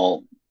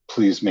all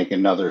please make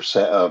another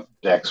set of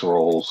dex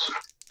rolls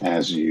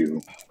as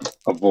you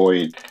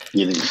avoid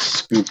getting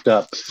scooped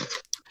up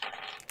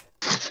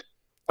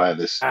by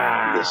this thing.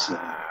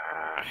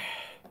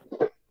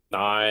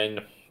 9.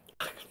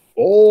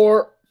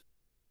 4.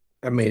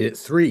 I made it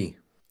 3.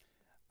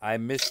 I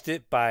missed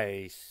it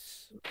by.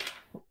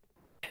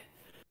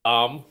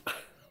 All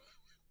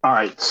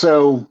right,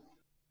 so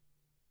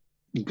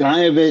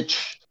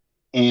Guyevich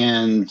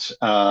and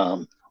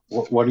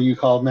what are you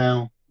called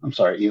now? I'm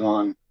sorry,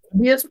 Elon.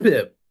 Yes,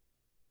 Pip.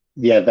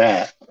 Yeah,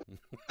 that.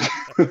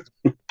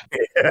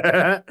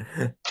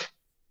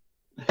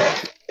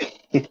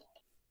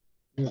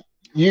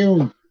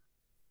 You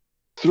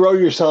throw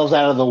yourselves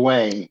out of the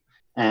way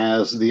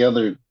as the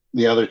other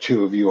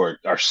 2 of you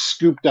are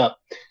scooped up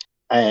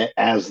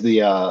as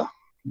the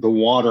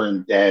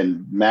water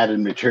and matted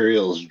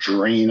materials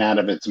drain out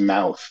of its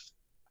mouth.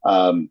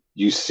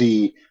 You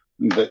see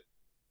that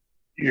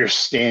you're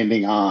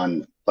standing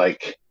on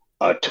like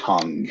a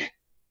tongue,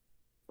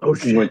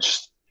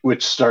 which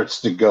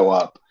starts to go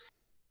up.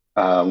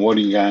 What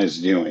are you guys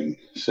doing?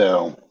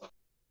 So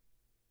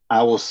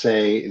I will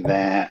say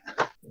that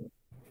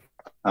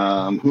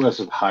who has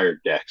a higher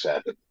dex out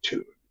of the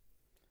 2?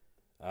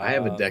 I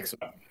have a dex.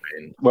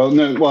 Well,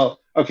 no.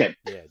 Well, okay.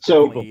 Yeah,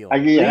 So I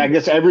definitely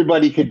guess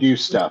everybody could do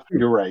stuff.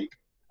 You're right.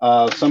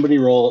 Somebody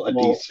roll a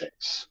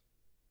d6.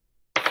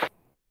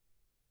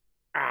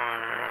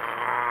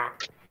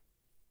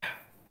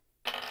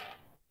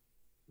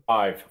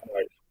 Five.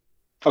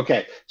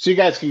 Okay, so you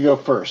guys can go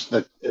first.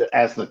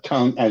 As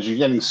you're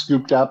getting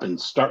scooped up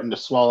and starting to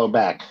swallow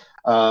back,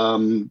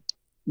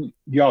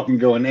 y'all can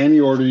go in any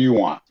order you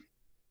want.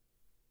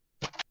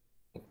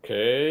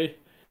 Okay.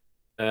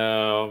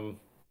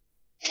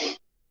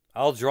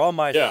 I'll draw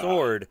my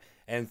sword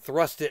and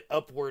thrust it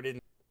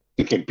upward.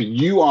 Okay, but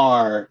you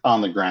are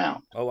on the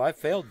ground. Oh, I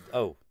failed.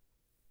 Oh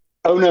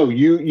no,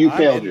 you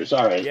failed yours.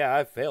 All right. Yeah,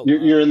 I failed.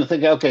 You're in the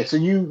thing. Okay, so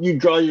you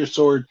draw your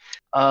sword.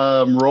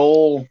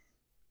 Roll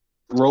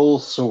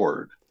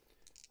sword.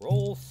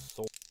 Roll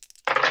sword.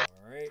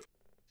 All right.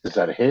 Is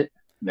that a hit?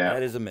 No.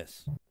 That is a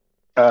miss.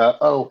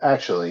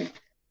 Actually.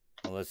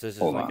 Unless this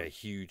is like a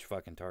huge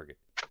fucking target.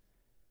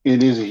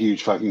 It is a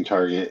huge fucking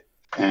target,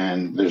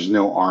 and there's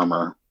no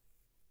armor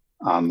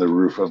on the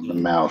roof of the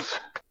mouth.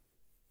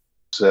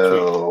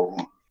 So,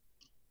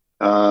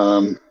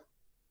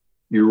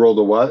 you rolled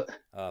a what?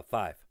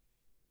 5.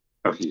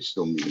 Okay, you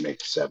still need to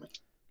make a 7.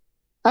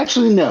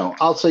 Actually, no.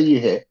 I'll say you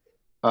hit.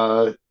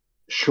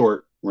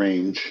 Short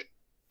range.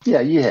 Yeah,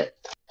 you hit.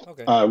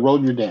 Okay.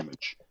 Roll your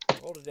damage.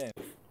 Roll the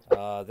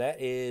damage. That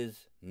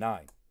is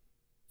 9.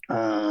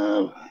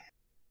 All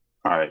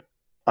right.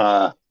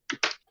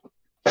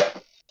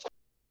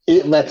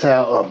 It lets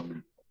out a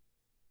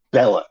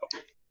bellow,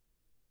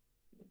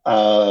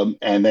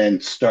 and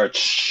then starts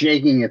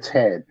shaking its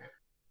head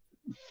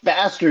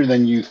faster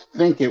than you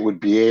think it would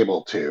be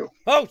able to.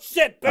 Oh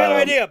shit! Bad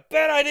idea!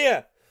 Bad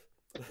idea!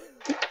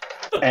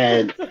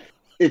 And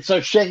it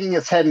starts shaking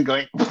its head and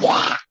going,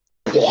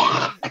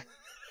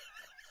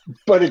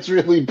 but it's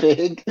really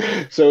big,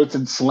 so it's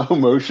in slow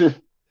motion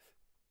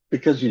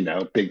because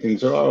big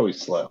things are always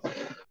slow.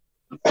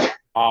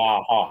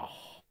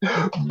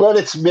 But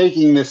it's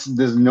making this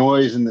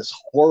noise, and this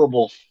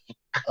horrible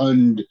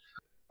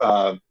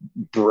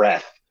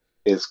breath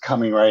is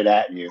coming right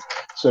at you.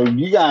 So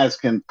you guys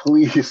can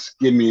please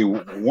give me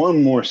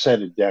one more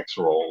set of dex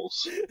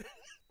rolls.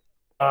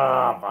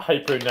 My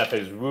hypernet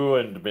has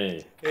ruined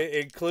me.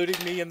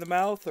 Including me in the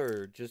mouth,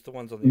 or just the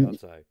ones on the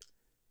outside?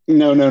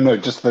 No,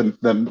 just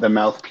the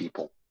mouth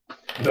people.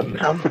 The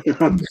mouth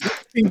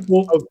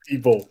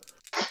people.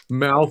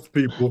 Mouth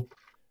people.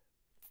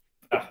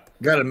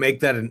 Got to make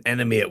that an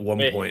enemy at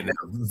one point now.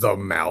 The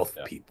mouth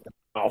people.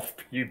 Mouth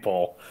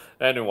people.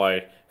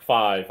 Anyway,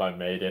 5. I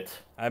made it.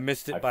 I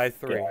missed it by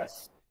 3.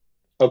 Guess.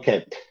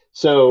 Okay,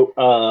 so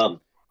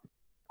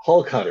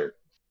Hull Cutter,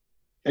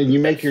 and you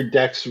make your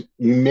dex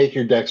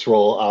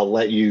roll. I'll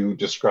let you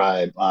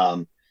describe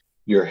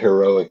your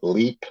heroic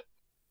leap,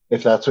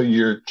 if that's what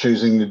you're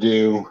choosing to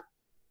do,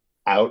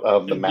 out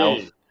of the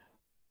mouth.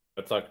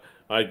 It's like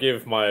I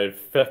give my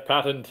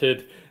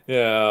patented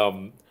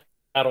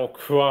battle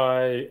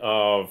cry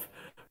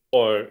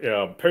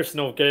for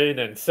personal gain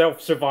and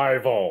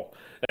self-survival,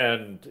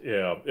 and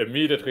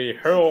immediately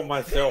hurl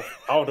myself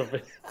out of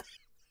it.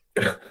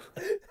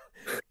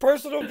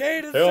 Personal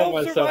gain and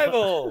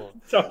self-survival.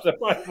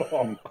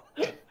 Self-survival.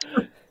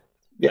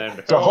 Yeah.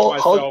 And So hurl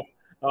myself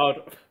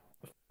out.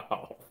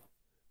 Wow.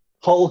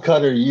 Hull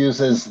Cutter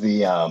uses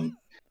the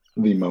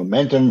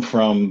momentum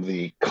from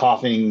the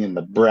coughing and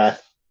the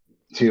breath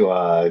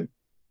to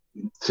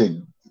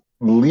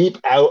leap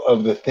out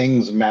of the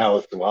thing's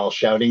mouth while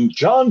shouting,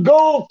 "John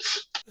Galt!"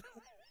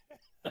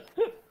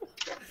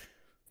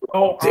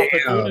 No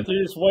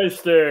opportunities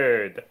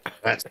wasted.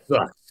 That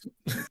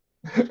sucks.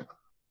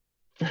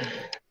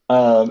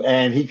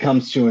 And he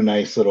comes to a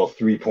nice little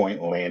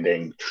 3-point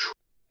landing.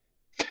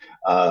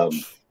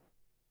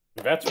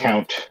 That's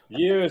Count.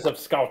 Years of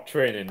scout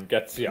training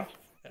gets you.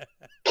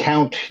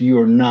 Count,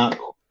 you're not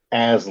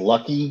as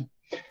lucky.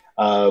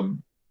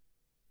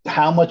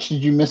 How much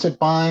did you miss it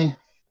by?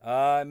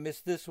 I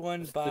missed this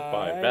one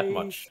by that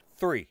much.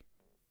 3.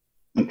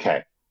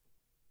 Okay.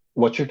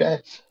 What's your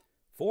dex?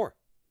 4.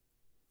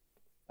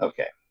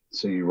 Okay.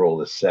 So you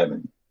rolled a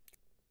 7.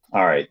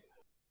 All right.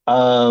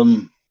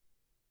 I'm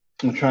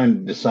trying to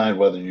decide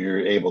whether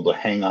you're able to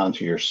hang on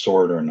to your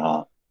sword or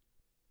not.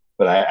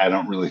 But I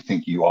don't really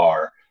think you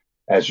are,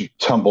 as you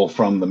tumble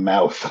from the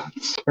mouth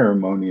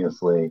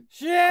unceremoniously.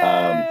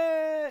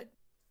 Shit!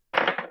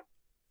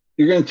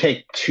 You're going to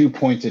take 2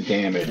 points of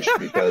damage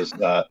because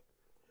All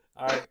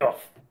right.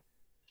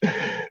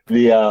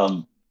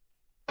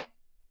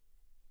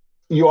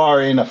 you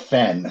are in a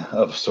fen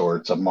of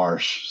sorts, a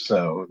marsh.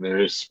 So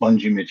there's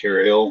spongy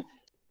material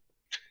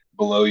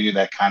below you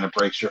that kind of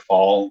breaks your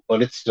fall,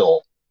 but it's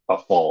still a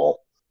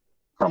fall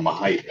from a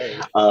height.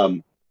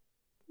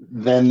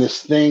 Then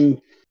this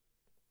thing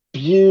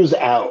spews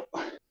out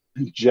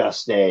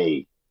just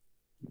a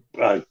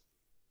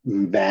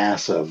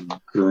mass of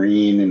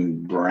green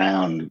and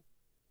brown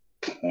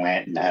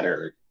plant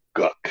matter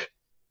gook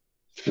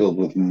filled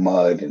with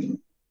mud and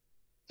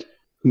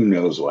who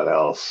knows what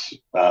else.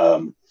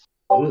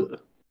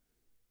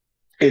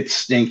 It's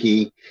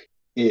stinky.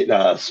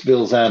 It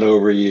spills out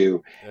over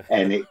you,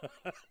 and it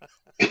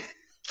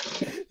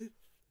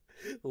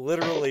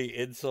literally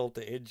insult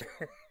to injury.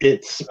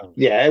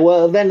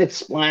 Then it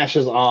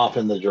splashes off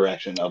in the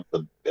direction of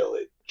the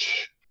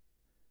village.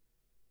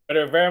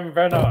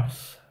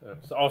 Venos.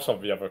 It's also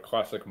we have a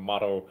classic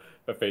motto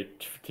that they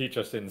teach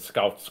us in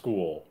scout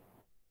school.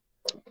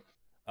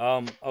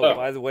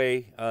 By the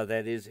way,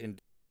 that is in.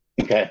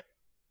 Okay.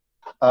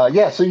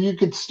 So you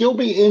could still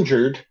be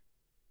injured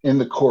in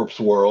the corpse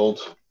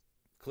world.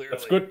 Clearly.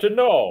 That's good to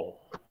know.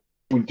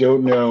 We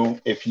don't know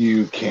if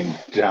you can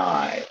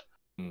die.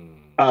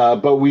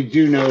 But we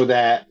do know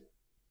that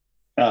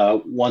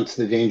once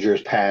the danger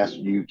is past,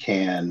 you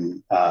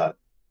can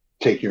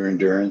take your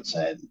endurance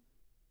and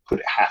put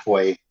it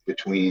halfway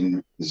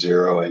between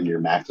 0 and your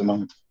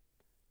maximum.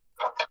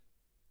 All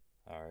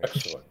right.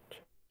 Excellent.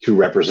 To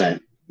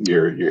represent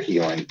your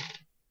healing.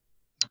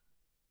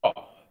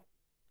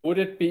 Would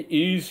it be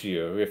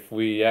easier if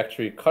we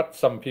actually cut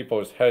some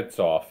people's heads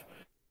off,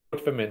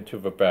 put them into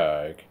the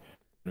bag,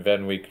 and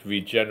then we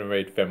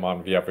regenerate them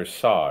on the other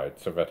side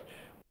so that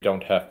we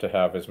don't have to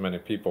have as many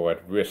people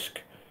at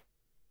risk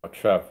of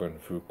traveling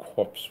through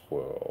corpse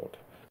world?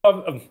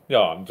 I'm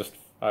just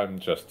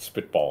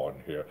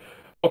spitballing here.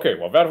 Okay,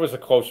 well, that was a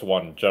close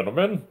one,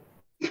 gentlemen.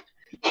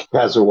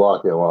 As we're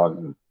walking along,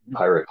 and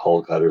Pirate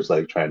Hull Cutter's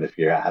like trying to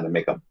figure out how to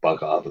make a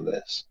buck off of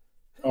this.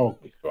 Oh,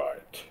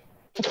 Right.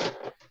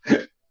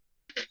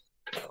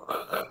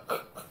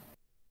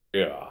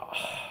 Yeah.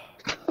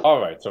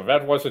 Alright, so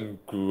that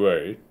wasn't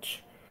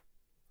great.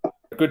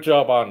 Good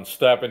job on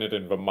stabbing it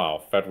in the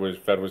mouth. That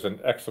was an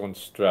excellent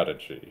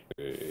strategy.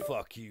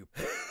 Fuck you.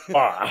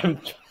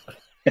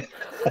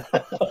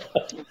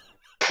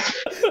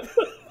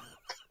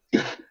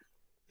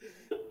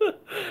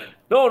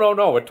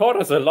 No. It taught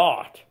us a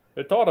lot.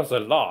 It taught us a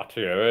lot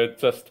here. It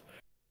just,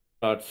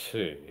 let's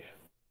see.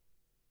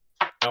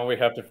 Now we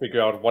have to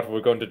figure out what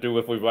we're going to do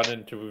if we run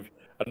into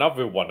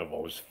another one of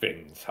those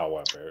things,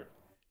 however.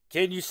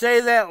 Can you say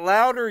that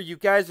louder? You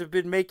guys have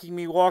been making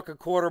me walk a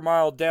quarter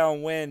mile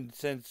downwind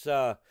since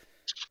the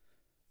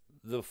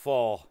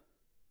fall.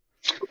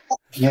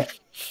 Yeah.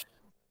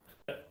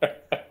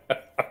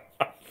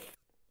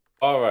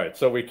 All right,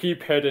 so we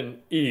keep heading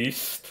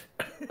east.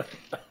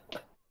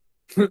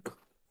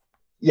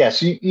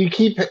 Yes, you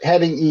keep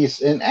heading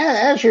east, and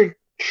as you're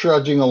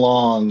trudging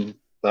along,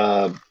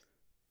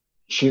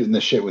 shooting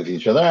the shit with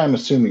each other. I'm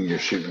assuming you're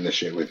shooting the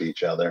shit with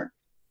each other.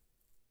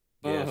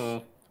 Yes.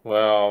 Mm-hmm.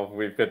 Well,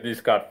 we've at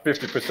least got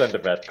 50%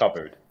 of that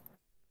covered.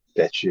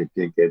 That you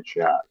did good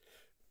shot.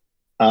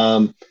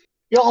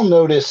 Y'all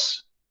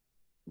notice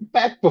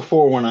back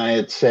before when I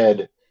had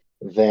said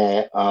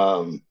that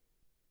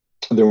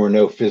there were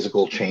no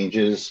physical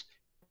changes,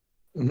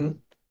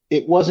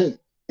 it wasn't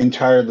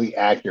entirely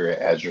accurate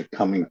as you're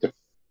coming to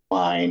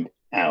find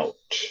out.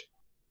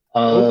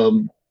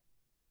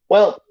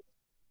 Well,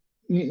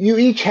 you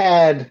each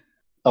had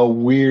a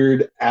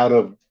weird out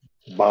of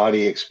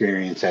body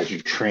experience as you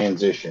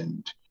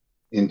transitioned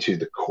into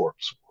the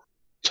corpse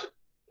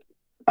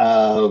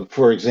world.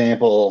 For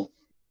example,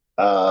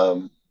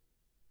 a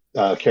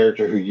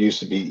character who used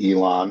to be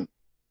Elon,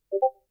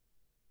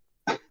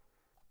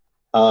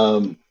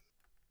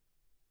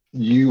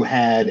 you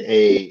had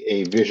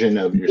a vision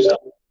of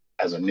yourself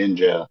as a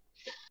ninja.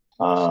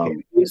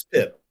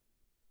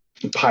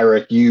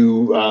 Pyrrhic,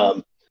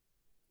 you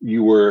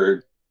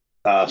were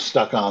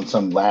stuck on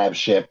some lab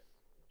ship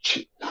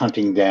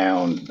hunting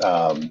down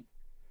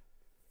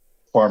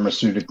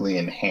pharmaceutically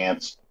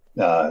enhanced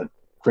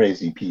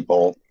crazy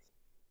people.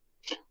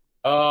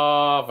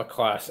 The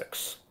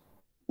classics.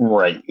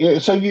 Right.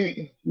 So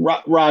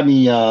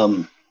Rodney,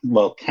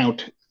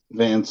 Count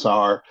Van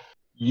Sar,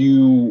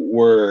 you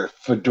were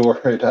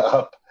fedoraed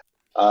up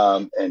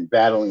and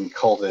battling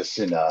cultists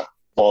in a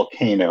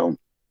volcano,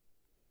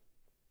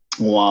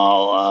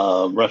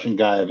 while Russian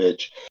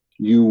Guyevich,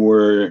 you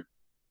were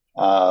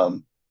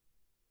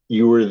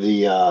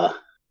the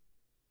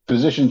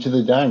physician to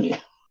the daimyo,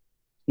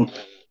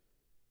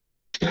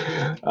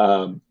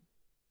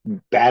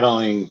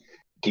 battling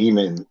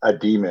a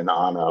demon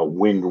on a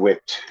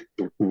wind-whipped,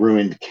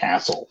 ruined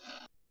castle.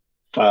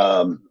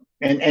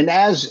 And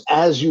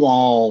as you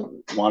all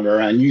wander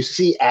around, you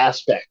see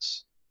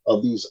aspects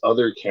of these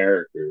other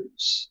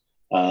characters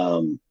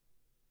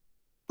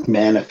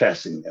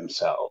manifesting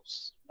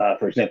themselves.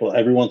 For example,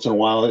 every once in a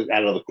while,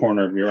 out of the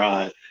corner of your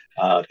eye,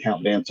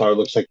 Count Van Sar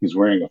looks like he's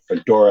wearing a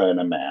fedora and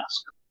a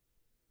mask.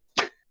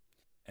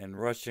 And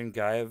Russian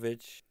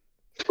Guyevich?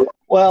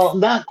 Well,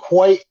 not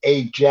quite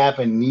a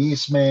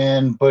Japanese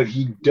man, but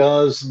he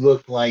does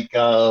look like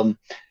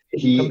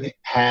he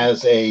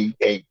has a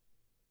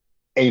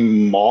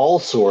maul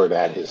sword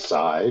at his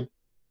side.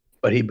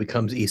 But he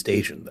becomes East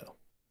Asian, though.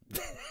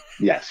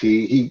 Yes,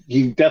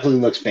 he definitely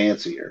looks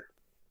fancier.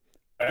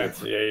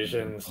 Fancy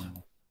Asians.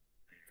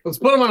 Let's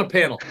put him on a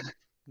panel.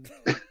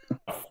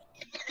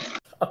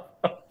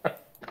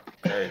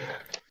 Hey.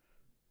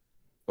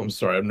 I'm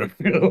sorry, I'm not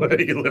going to let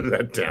you live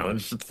that down.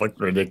 It's just like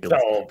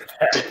ridiculous. So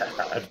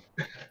bad.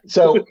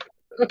 So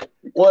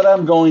what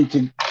I'm going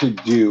to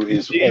do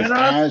is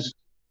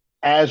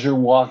as you're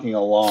walking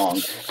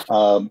along,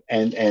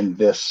 and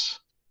these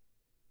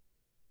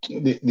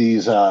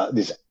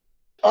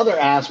other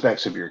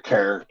aspects of your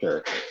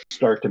character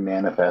start to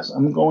manifest,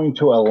 I'm going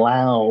to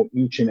allow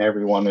each and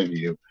every one of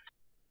you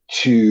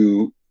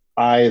to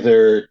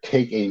either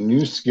take a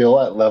new skill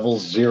at level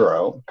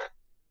 0.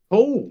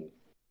 Oh.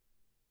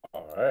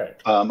 All right.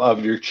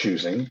 Of your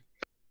choosing,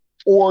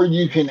 or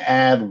you can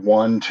add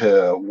one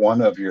to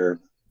one of your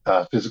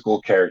physical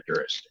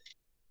characteristics.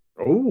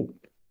 Oh.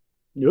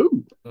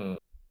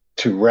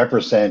 To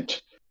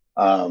represent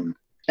and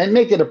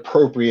make it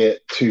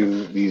appropriate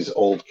to these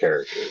old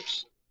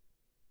characters.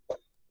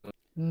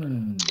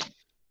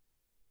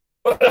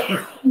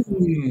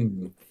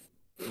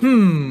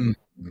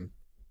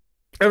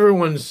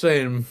 Everyone's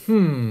saying,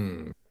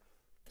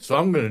 So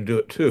I'm going to do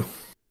it too.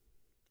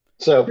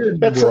 So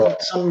that's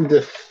something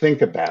to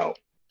think about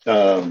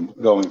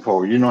going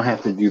forward. You don't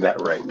have to do that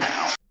right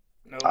now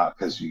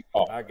because you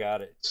I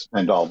got it.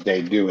 spend all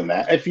day doing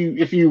that. If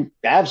you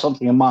have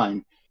something in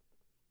mind,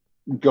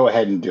 go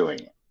ahead and doing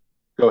it.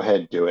 Go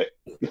ahead, do it.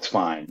 It's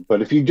fine.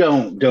 But if you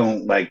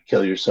don't like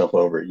kill yourself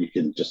over it. You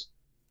can just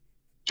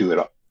do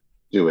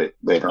it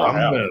later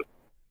on.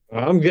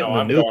 I'm getting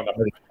the noose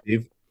ready,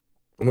 Steve.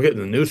 I'm getting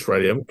the noose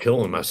ready. I'm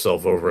killing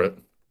myself over it.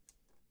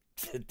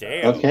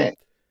 Damn. Okay.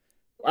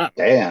 Wow.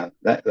 Damn,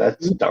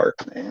 that's dark,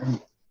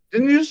 man.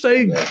 Didn't you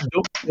say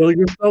don't kill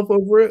yourself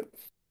over it?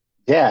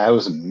 Yeah, it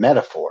was a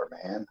metaphor,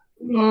 man.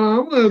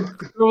 I'm gonna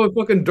throw a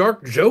fucking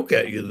dark joke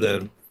at you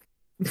then.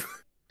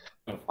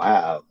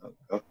 Wow.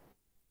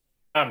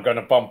 I'm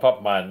gonna bump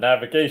up my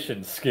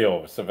navigation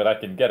skills so that I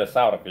can get us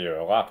out of here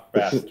a lot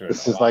faster.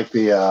 This is like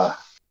the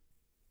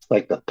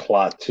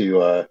plot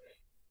to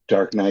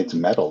Dark Knight's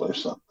Metal or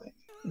something.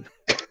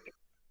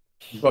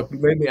 Fuck, you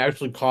made me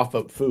actually cough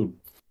up food.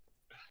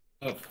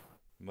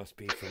 Must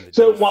be from the.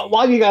 So DC.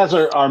 while you guys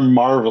are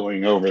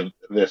marveling over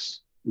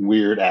this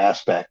weird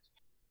aspect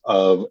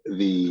of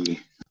the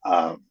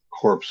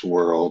corpse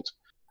world,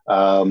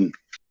 the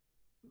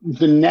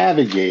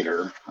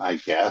navigator, I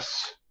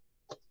guess,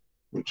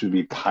 which would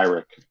be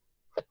Pyrrhic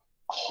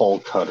Hull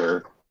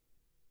Cutter.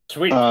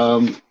 Sweet.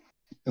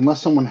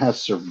 Unless someone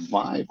has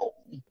survival.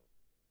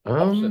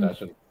 Shit, I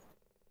should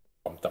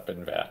pumped up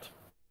in that.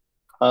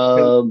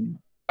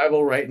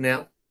 Survival right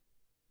now.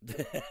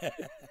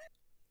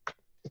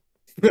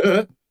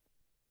 I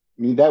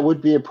mean, that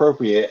would be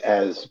appropriate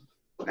as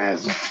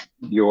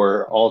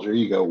your alter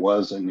ego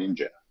was a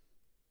ninja.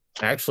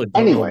 Actually,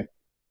 Anyway,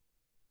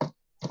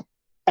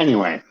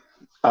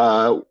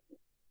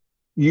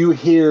 you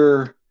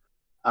hear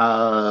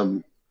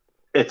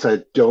it's a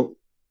don't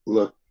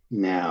look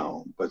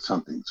now, but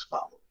something's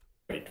following.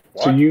 Wait,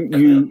 what? So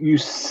you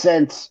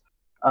sense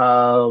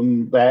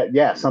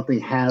that something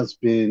has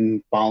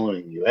been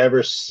following you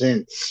ever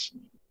since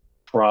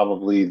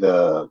probably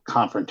the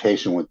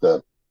confrontation with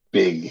the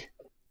big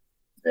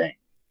thing.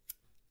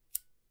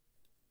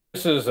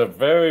 This is a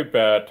very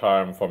bad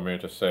time for me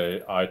to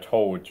say I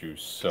told you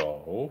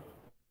so.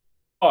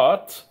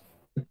 But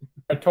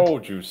I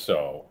told you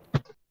so.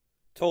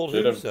 Told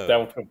Should who have so?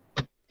 dealt with.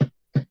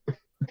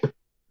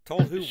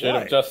 Told who Should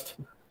have what? just.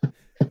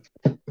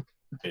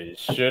 He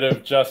should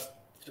have just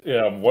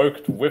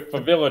worked with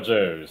the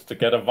villagers to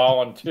get a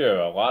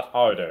volunteer a lot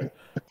harder.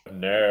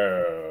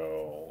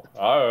 No.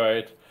 All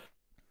right.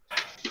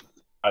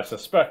 I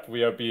suspect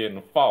we are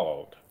being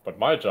followed, but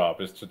my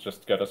job is to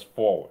just get us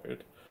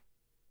forward.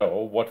 So,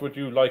 what would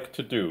you like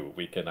to do?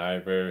 We can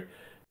either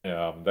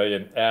lay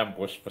an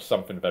ambush for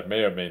something that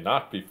may or may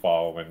not be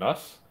following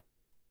us,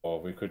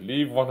 or we could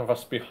leave one of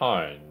us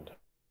behind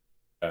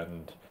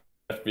and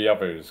let the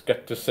others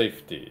get to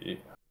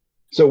safety.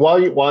 So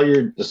while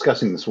you're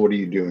discussing this, what are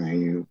you doing? Are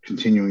you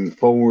continuing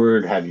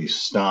forward? Have you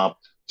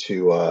stopped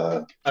to?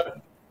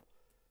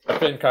 I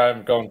think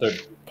I'm going to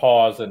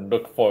pause and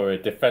look for a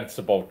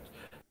defensible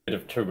bit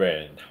of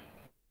terrain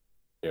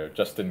here,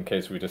 just in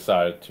case we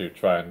decide to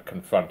try and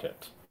confront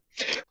it.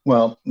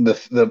 Well,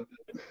 the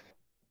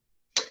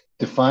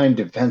define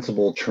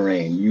defensible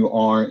terrain. You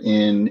are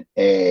in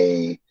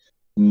a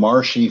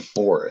marshy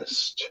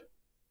forest.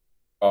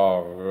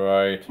 All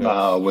right.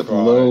 With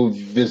low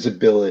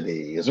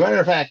visibility. As a matter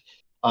of fact,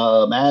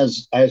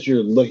 as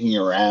you're looking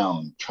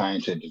around,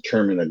 trying to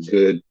determine a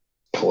good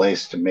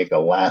place to make a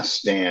last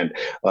stand,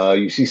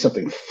 you see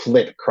something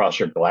flit across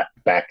your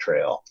back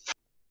trail.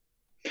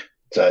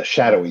 It's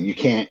shadowy.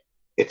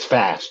 It's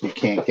fast. You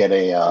can't get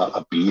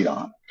a bead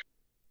on it.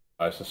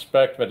 I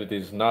suspect that it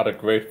is not a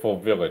grateful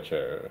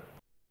villager.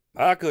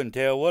 I couldn't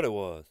tell what it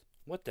was.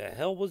 What the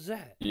hell was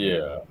that?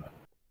 Yeah.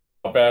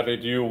 How badly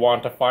do you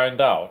want to find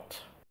out?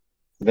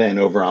 Then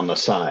over on the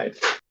side.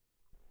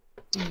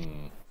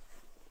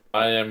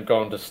 I am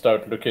going to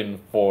start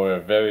looking for a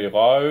very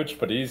large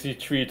but easy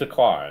tree to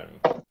climb.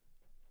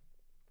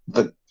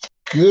 The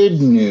good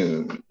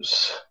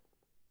news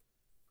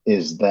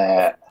is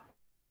that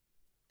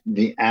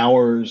the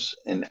hours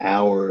and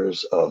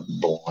hours of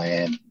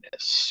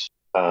blandness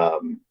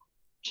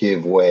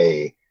give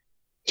way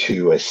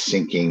to a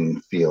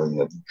sinking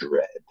feeling of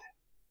dread.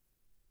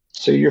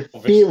 So you're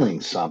feeling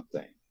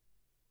something.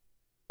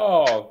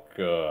 Oh,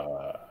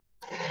 good.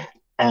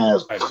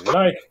 As I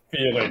like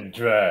feeling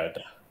dread.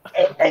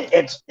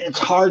 It's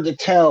hard to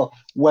tell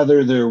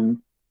whether they're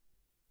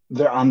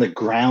on the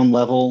ground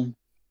level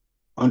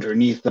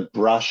underneath the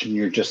brush and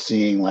you're just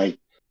seeing like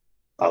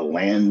a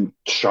land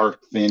shark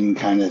fin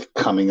kind of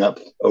coming up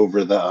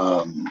over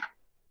the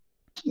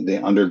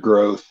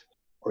undergrowth,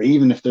 or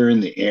even if they're in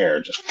the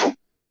air,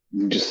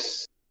 you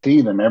just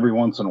see them every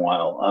once in a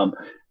while.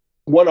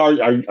 What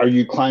are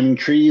you climbing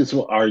trees?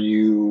 Are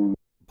you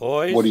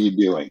Boys? What are you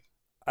doing?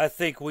 I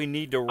think we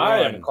need to run.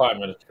 I am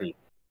climbing a tree.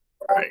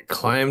 All right,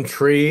 climb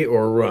tree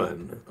or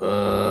run.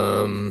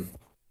 1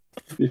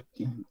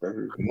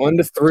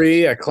 to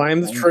 3. I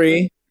climbed the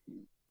tree.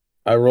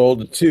 I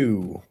rolled a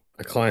 2.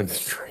 I climbed the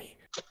tree.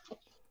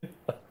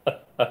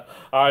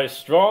 I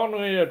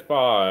strongly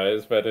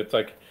advise that it's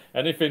like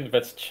anything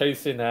that's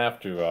chasing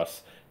after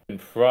us can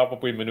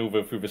probably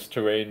maneuver through this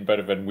terrain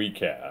better than we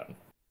can.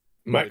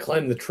 Might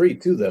climb the tree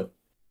too, though.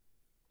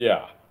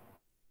 Yeah.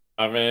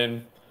 I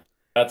mean,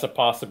 that's a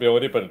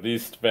possibility, but at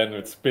least then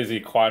it's busy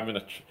climbing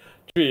a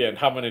tree, and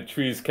how many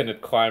trees can it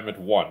climb at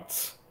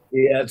once?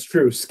 Yeah, that's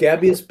true.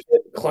 Scabious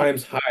Pit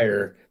climbs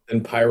higher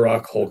than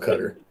Pyrock Hole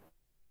Cutter.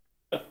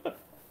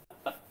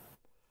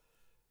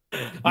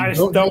 I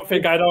don't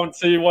think I don't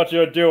see what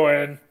you're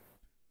doing.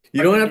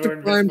 You don't have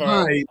to climb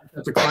high. You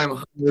have to climb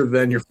higher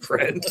than your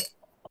friend.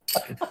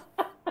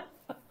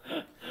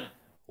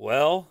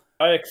 Well,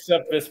 I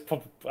accept this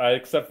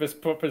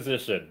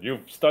proposition.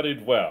 You've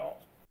studied well.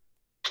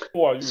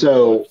 Who are you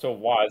so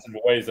wise in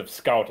the ways of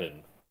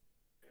scouting?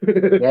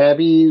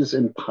 Gabbies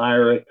and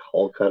Pyrrhic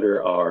Hull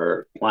Cutter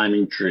are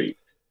climbing tree.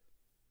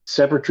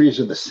 Separate trees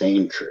are the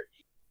same tree.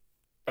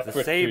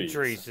 the same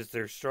trees as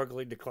they're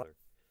struggling to climb.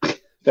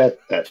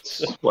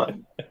 That's what.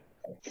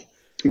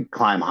 You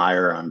climb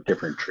higher on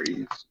different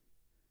trees.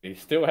 We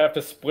still have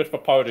to split the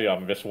party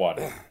on this one.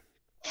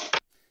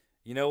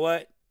 You know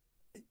what?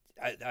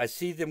 I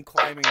see them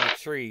climbing the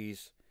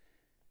trees,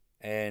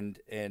 and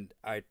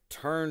I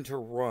turn to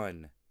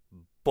run,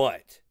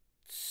 but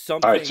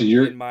something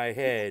in my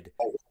head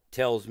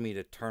tells me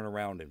to turn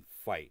around and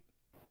fight.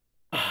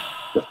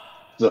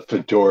 The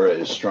fedora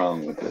is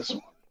strong with this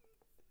one.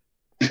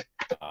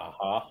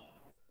 Uh-huh.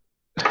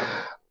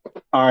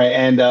 All right,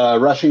 and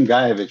Russian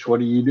Guyevich, what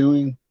are you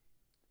doing?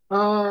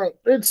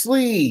 It's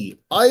Lee.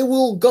 I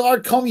will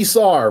guard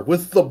Commissar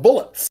with the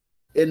bullets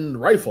in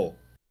rifle.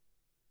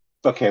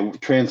 Okay, we'll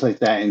translate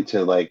that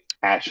into like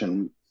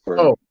action.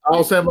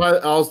 I'll stand by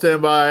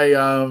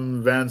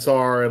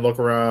Vansar and look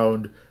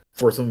around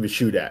for something to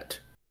shoot at.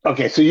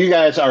 Okay, so you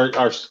guys are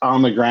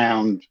on the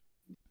ground.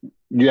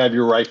 You have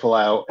your rifle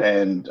out,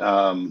 and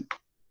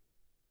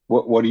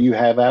what do you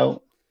have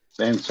out,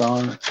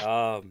 Vansar?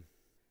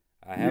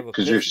 I have a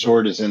because your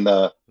sword is in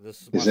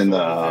his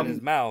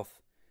mouth.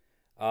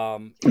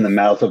 In the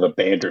mouth of a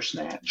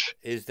bandersnatch.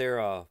 Is there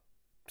a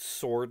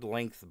sword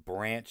length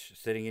branch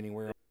sitting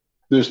anywhere?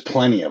 There's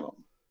plenty of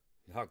them.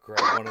 I'll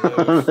grab one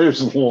of those.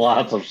 There's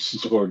lots of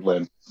sword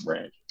length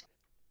branch.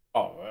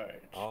 All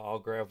right. I'll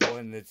grab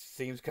one that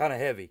seems kind of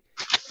heavy.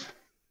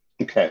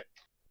 Okay.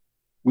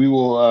 We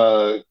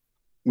will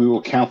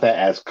count that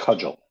as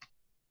cudgel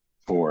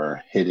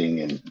for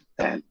hitting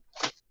and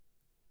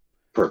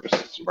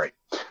purposes. Right.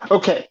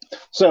 Okay.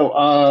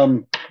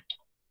 So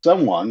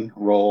someone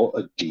roll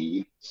a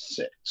D6.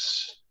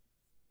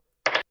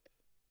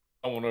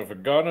 Someone with a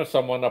gun or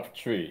someone up a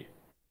tree?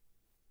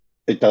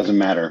 It doesn't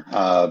matter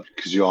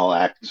because you all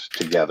act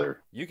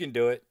together. You can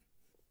do it.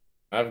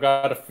 I've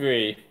got a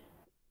 3.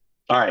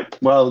 All right.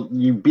 Well,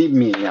 you beat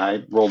me.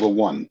 I rolled a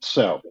 1.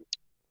 So,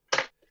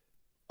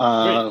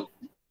 what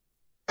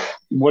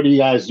are you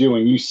guys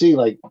doing? You see,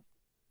 like,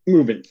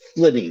 moving,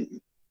 flitting.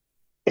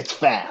 It's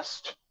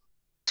fast.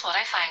 That's what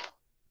I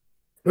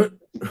find.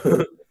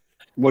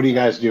 What are you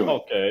guys doing?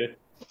 Okay.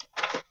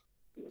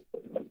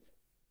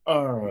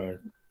 All right.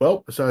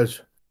 Well,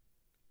 besides...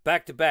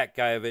 Back to back,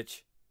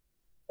 Guyevich.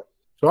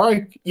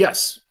 Sorry?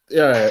 Yes.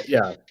 Yeah.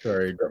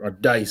 Sorry, got my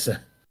dice.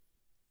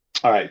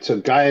 All right,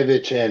 so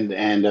Guyevich and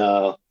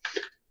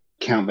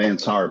Count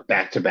Vansar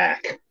back to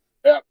back.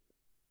 Yep.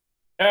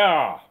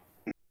 Yeah.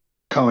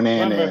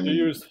 Conan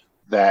and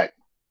that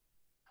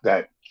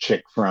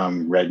chick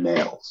from Red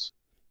Nails.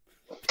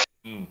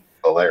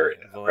 Valeria,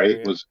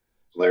 right? Was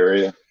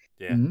Valeria?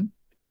 Yeah. Mm-hmm.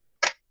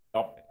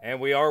 Oh. And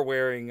we are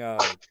wearing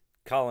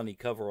colony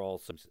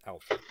coveralls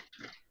outfit.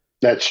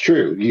 That's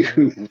true.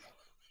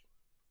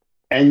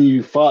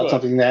 You fought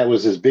something that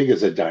was as big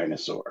as a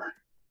dinosaur.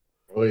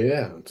 Oh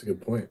yeah, that's a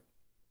good point.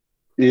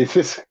 You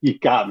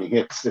got me.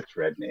 It's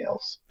Red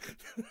Nails.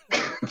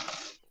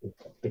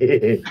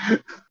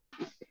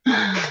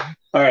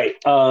 All right.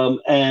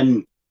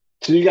 And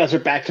so you guys are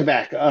back to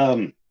back.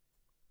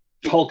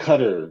 Hull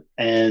Cutter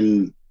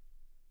and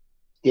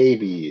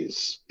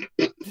Scabies.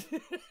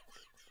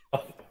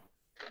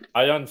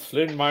 I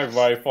unsling my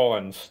rifle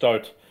and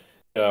start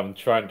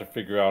trying to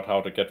figure out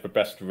how to get the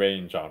best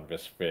range on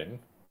this thing.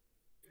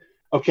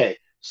 Okay,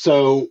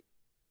 so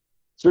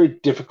it's very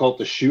difficult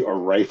to shoot a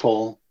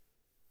rifle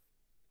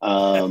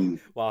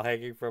while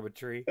hanging from a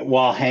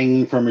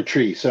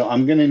tree. So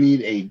I'm going to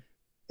need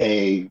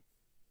a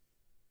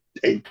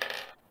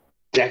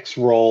dex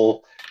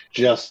roll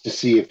just to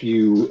see if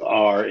you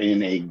are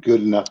in a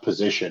good enough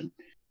position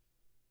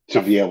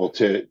to be able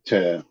to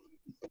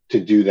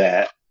do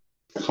that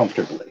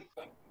comfortably.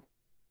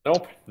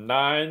 Nope,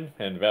 9,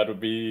 and that would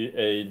be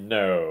a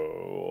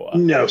no.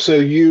 No, so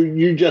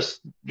you're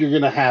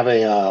gonna have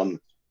a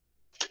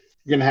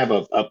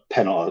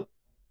penalty,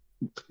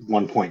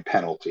 1 point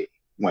penalty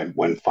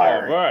when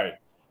firing. All right.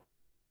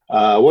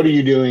 What are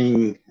you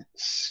doing,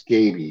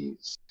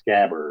 Scabies?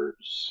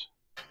 Scabbers.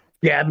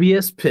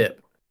 Scabious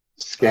Pip.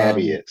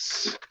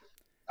 Scabious.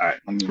 All right,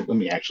 let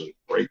me actually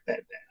break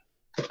that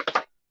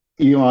down.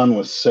 Elon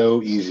was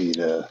so easy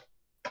to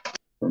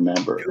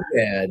remember.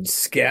 And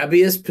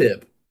Scabious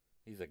Pip.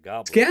 He's a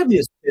goblin.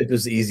 Scabious Pip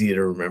is easy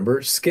to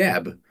remember.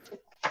 Scab.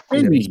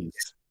 Maybe.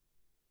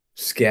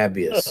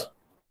 Scabious.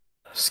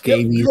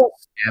 Scabious.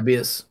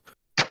 Scabious.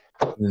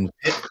 And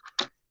Pip.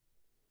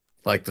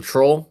 Like the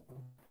troll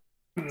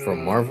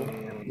from Marvel.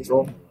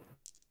 Troll.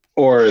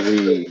 Or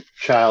the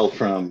child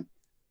from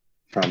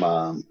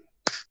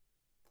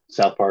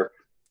South Park,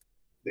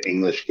 the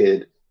English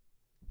kid.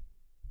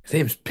 His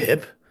name's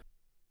Pip?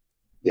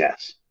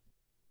 Yes.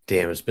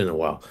 Damn, it's been a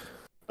while.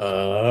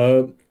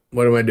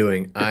 What am I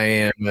doing? I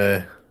am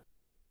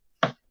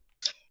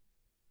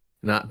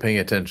not paying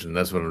attention.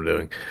 That's what I'm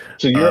doing.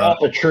 So you're up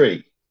a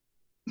tree.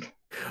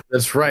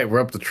 That's right.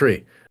 We're up the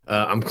tree.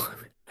 I'm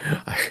climbing.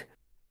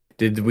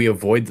 Did we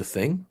avoid the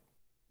thing?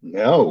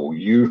 No,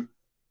 you.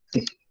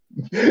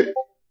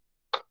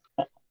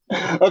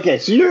 Okay,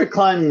 so you're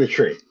climbing the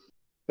tree.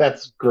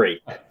 That's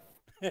great.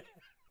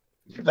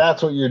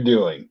 That's what you're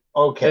doing.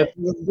 Okay. That's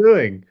what I'm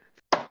doing.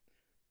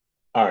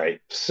 All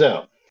right.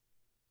 So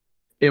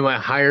Am I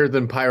higher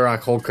than Pyrock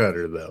Hole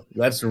Cutter, though?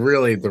 That's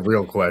really the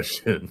real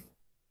question.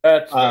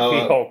 That's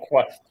the real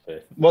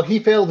question. Well, he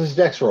failed his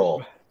dex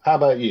roll. How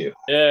about you?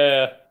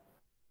 Yeah.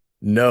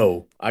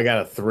 No, I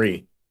got a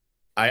 3.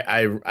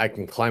 I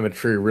can climb a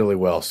tree really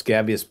well.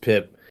 Scabious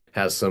Pip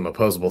has some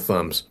opposable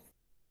thumbs.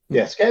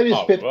 Yeah, Scabious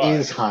Pip right.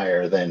 is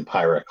higher than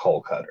Pyrock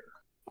Hole Cutter.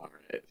 All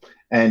right.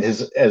 And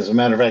as a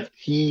matter of fact,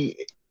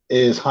 he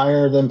is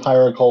higher than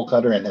Pyrock Hole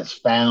Cutter and has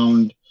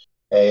found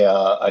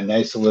a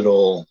nice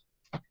little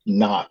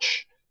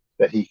notch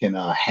that he can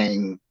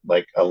hang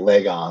like a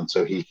leg on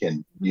so he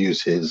can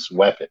use his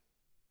weapon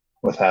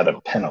without a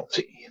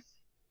penalty.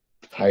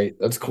 Height.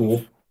 That's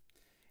cool.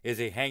 Is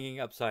he hanging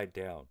upside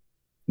down?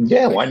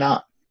 Yeah, why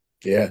not?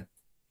 Yeah.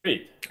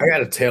 Sweet. I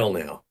got a tail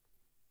now.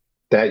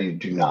 That you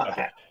do not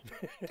Okay.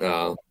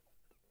 have.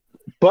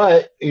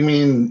 But, I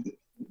mean,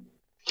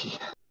 he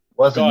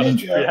was a God,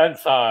 it's ninja.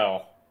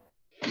 prehensile.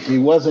 He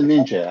was a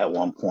ninja at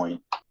one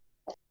point.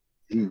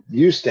 He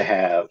used to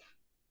have,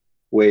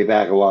 way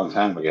back a long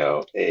time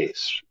ago, a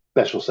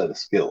special set of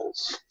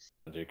skills.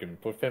 And you can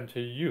put them to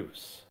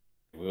use.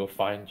 We'll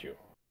find you.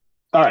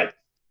 All right.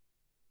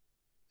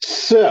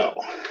 So,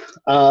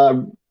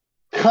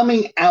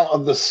 coming out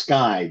of the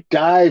sky,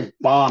 dive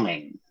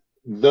bombing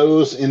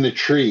those in the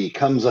tree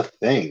comes a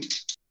thing.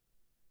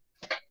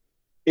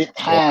 It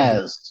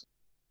has.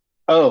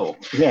 Oh,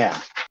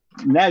 yeah.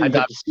 Now you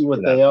get to see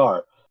what they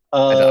are.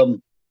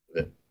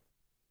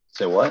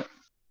 Say what?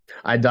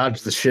 I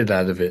dodged the shit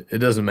out of it. It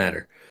doesn't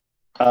matter.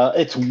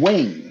 It's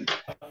winged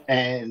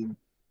and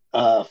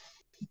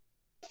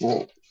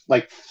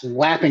like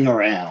flapping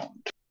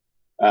around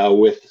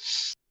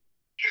with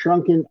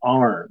shrunken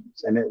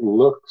arms, and it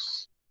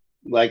looks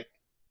like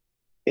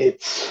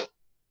it's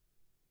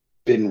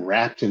been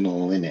wrapped in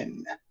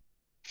linen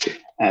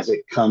as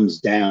it comes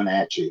down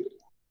at you.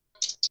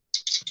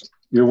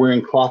 You're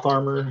wearing cloth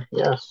armor,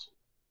 yes?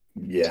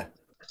 Yeah.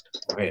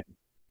 Right.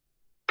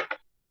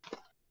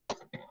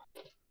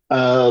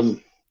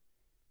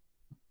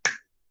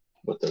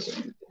 What does it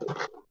mean?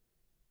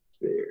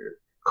 Fair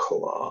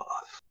cloth.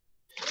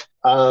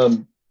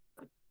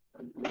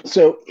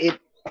 So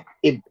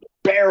it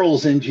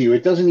barrels into you.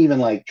 It doesn't even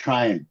like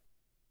try and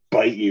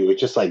bite you. It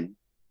just like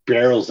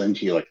barrels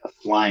into you like a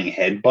flying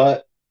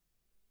headbutt.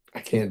 I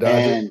can't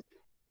dodge it.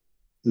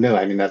 No,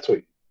 I mean that's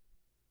what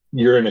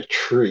you're in a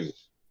tree.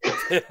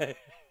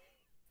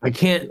 I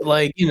can't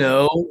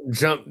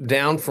jump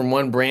down from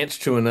one branch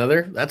to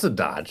another. That's a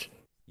dodge.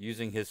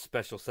 Using his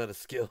special set of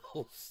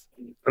skills.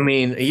 I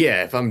mean,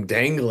 yeah, if I'm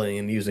dangling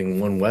and using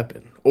one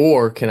weapon.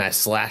 Or can I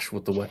slash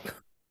with the weapon?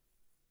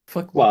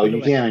 Fuck. Well,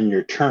 you can on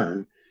your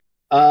turn.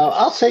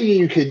 I'll say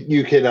you could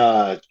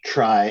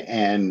try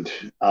and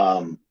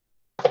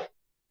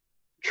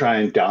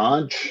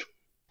dodge.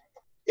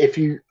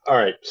 All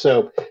right,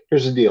 so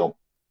here's the deal.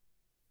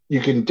 You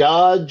can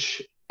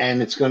dodge,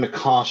 and it's going to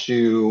cost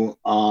you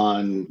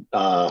on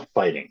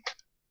fighting,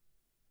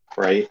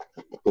 right?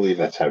 I believe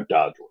that's how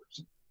dodge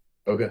works.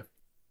 Okay.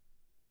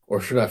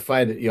 Or should I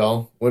fight it,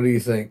 y'all? What do you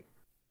think?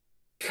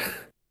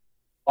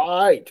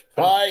 Fight!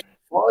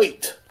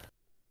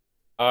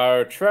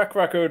 Our track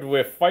record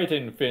with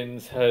fighting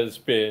things has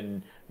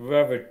been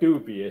rather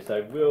dubious.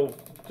 I will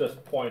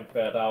just point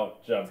that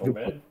out,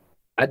 gentlemen.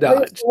 I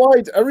dodge.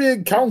 Fight every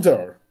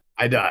encounter.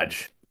 I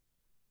dodge.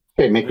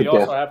 Okay, make We a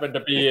also death. happen to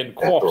be in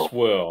Corpse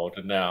World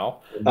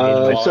now.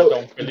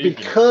 So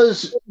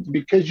because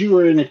you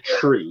were in a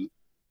tree,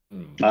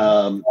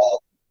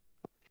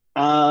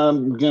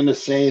 I'm gonna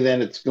say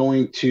that it's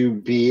going to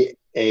be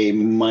a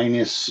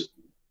minus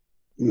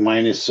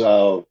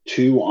 2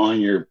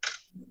 on your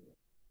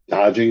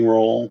dodging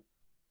roll.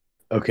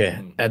 Okay.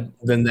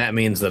 Then that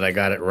means that I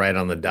got it right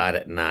on the dot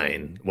at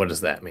 9. What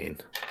does that mean?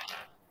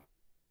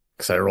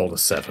 Because I rolled a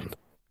 7.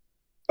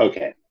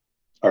 Okay.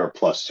 Or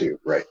 +2,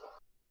 right.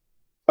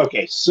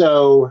 Okay,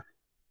 so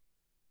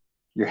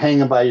you're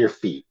hanging by your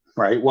feet,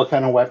 right? What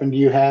kind of weapon do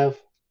you have?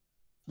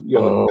 You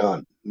have a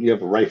gun. You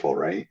have a rifle,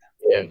 right?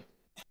 Yeah.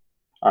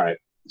 All right.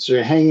 So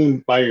you're hanging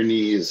by your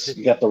knees.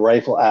 You got the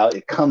rifle out.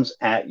 It comes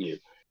at you.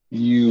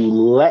 You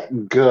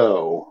let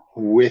go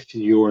with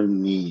your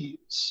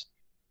knees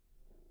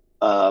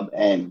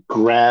and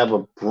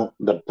grab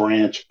the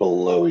branch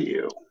below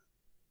you.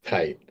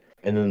 Tight.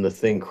 And then the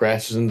thing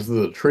crashes into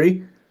the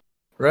tree,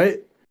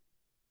 right?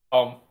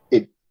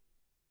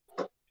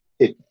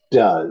 It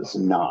does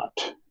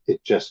not.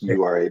 It just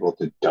you are able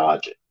to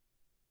dodge it.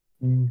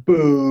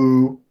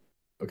 Boo.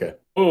 Okay.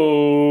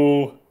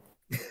 Oh.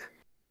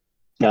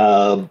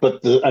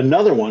 But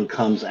another one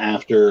comes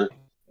after.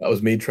 That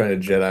was me trying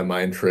to Jedi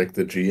mind trick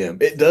the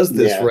GM. It does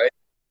this, right?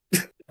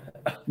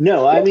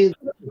 No, I mean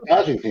the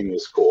dodging thing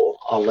was cool.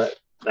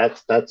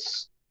 That's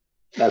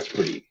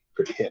pretty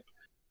hip.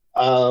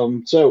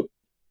 So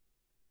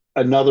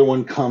another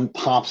one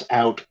pops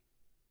out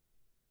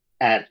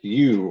at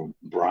you,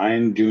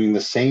 Brian, doing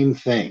the same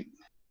thing.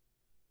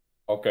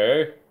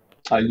 Okay.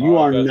 You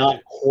are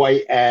not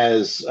quite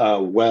as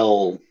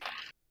well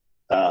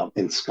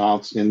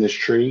ensconced in this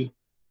tree,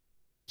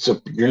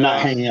 so you're not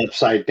hanging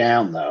upside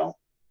down though.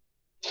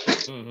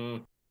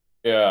 Mm-hmm.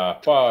 Yeah,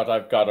 but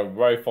I've got a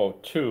rifle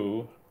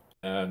 2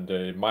 and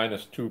a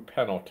 -2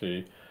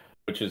 penalty,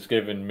 which has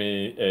given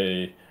me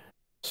a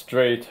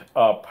straight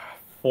up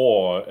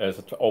 4 as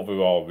an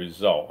overall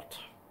result.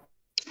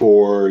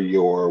 For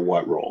your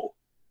what roll?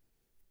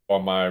 For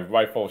my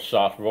rifle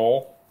shot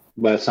roll.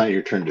 But it's not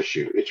your turn to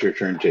shoot. It's your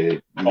turn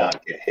to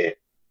not get hit.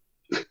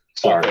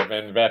 Sorry. Okay,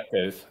 then in that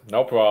case,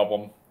 no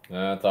problem.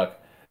 That's like,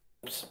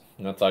 oops.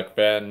 That's like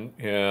then.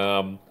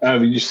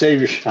 You save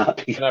your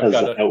shot because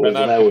that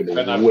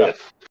would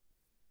whiff.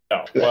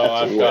 Yeah, well,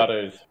 I've got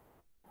a.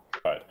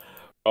 Right.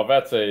 Well,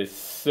 that's a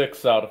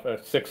 6 out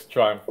of 6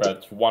 triumph.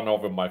 That's 1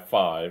 over my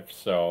 5.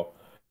 So,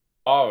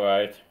 all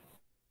right.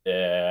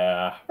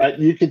 Yeah.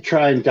 You could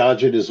try and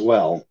dodge it as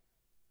well.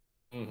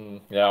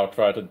 Yeah, I'll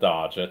try to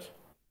dodge it.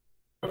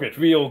 Look, it's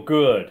real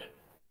good.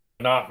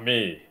 Not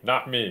me,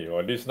 or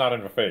at least not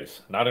in the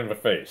face. Not in the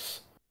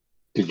face.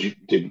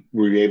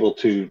 Were you able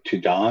to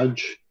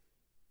dodge?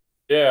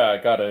 Yeah, I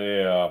got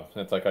a.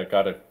 It's like I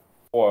got a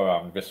 4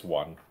 on this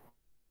one.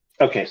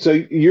 Okay, so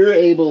you're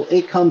able.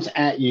 It comes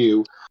at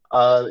you,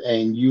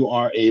 and you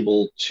are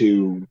able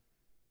to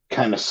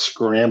kind of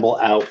scramble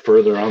out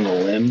further on the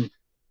limb.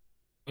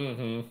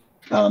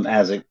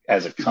 As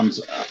it comes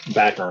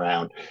back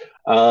around.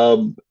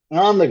 On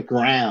the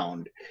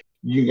ground,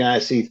 you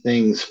guys see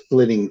things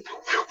flitting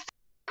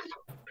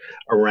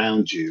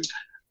around you.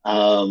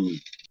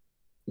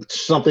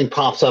 Something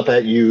pops up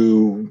at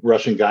you,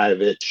 Russian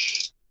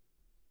Guyevich.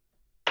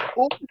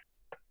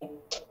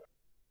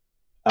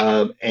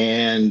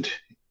 And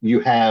you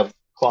have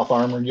cloth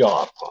armor. You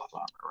all have cloth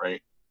armor,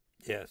 right?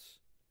 Yes.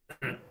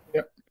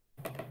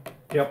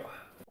 Yep.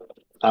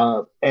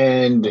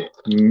 And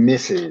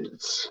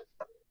misses.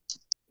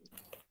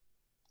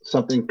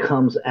 Something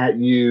comes at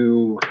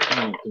you,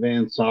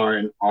 Van Sar,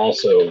 and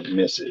also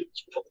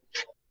misses.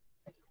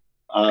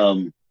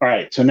 All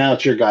right, so now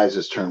it's your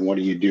guys' turn. What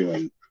are you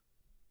doing?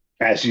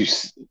 As you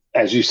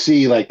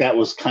see, like that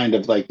was kind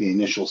of like the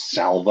initial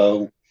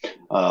salvo,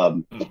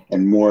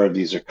 and more of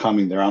these are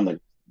coming. They're on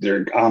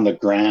the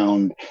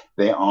ground.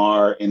 They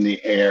are in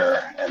the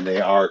air, and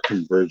they are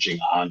converging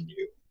on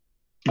you.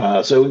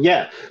 So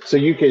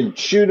you can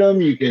shoot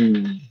them, you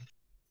can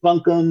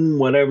funk them,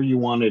 whatever you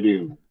want to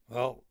do.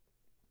 Well,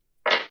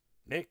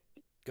 Nick,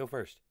 go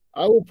first.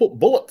 I will put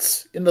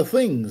bullets in the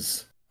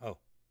things. Oh,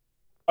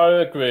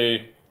 I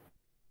agree.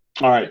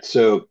 All right,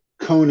 so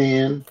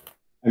Russian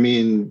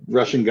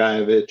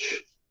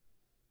Guyevich,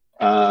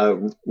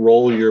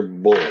 roll your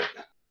bullet.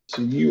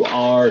 So you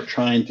are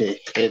trying to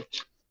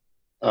hit.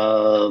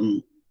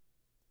 Hold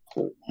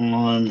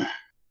on.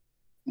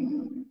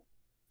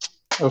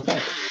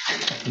 Okay.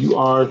 You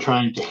are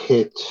trying to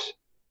hit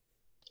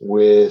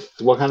with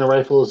what kind of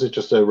rifle is it?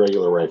 Just a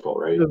regular rifle,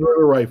 right? It's a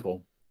regular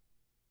rifle.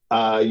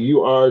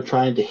 You are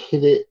trying to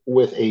hit it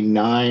with a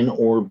 9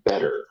 or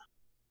better.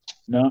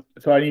 No,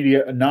 so I need to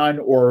get a 9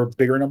 or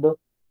bigger number.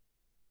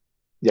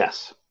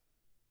 Yes.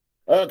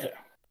 Okay.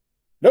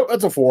 Nope,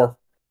 that's a 4.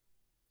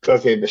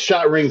 Okay, the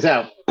shot rings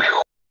out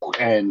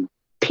and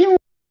pew,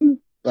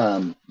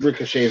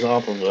 ricochets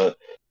off of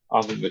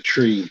a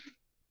tree,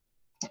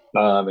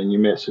 and you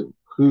miss.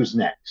 Who's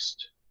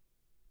next?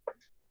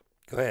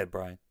 go ahead,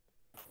 Brian.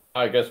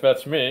 I guess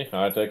that's me.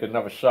 I take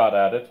another shot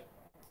at it.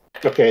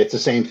 Okay, it's the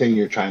same thing.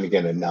 You're trying to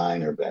get a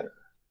 9 or better.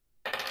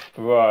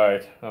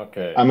 Right.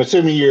 Okay. I'm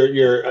assuming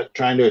you're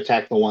trying to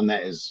attack the one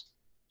that is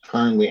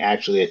currently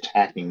actually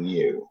attacking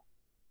you.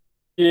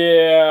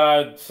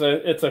 Yeah, it's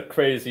a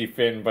crazy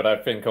thing, but I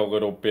think a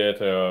little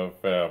bit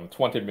of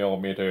 20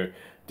 millimeter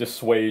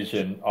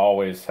dissuasion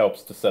always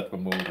helps to set the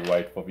mood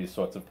right for these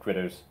sorts of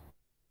critters.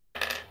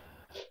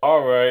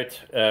 All right,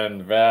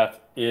 and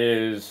that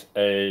is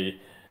a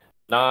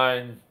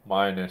 9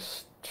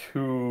 minus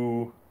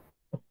 2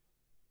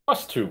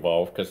 plus 2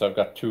 both because I've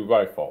got 2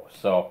 rifles.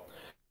 So,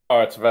 all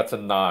right, so that's a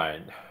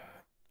 9.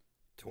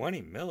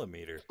 20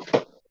 millimeter.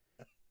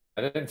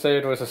 I didn't say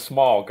it was a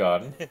small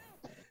gun.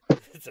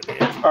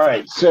 All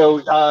right,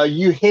 so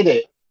you hit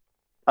it.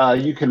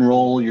 You can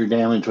roll your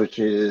damage, which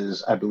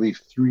is, I believe,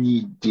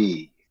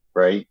 3D,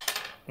 right?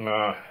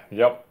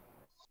 Yep.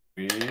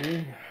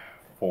 3,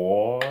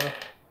 4,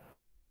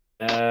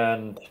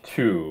 and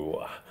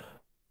 2.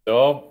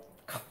 So,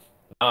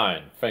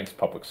 9. Thanks,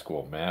 public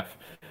school math.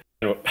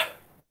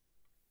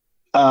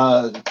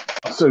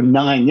 So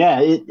 9,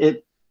 yeah,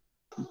 it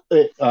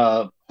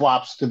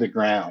flops to the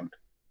ground.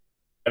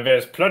 And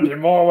there's plenty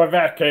more where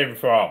that came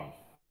from.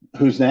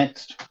 Who's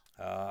next?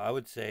 I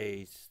would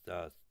say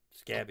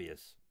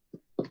Scabious.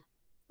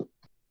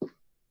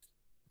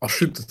 I'll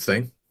shoot the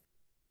thing.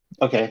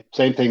 Okay,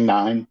 same thing,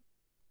 9.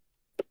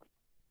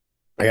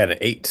 I got an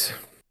 8.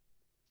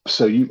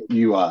 So you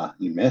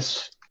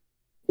miss.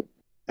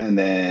 And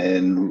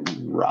then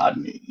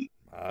Rodney.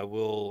 I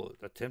will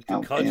attempt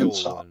to cudgel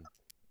one.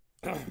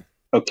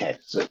 Okay,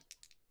 so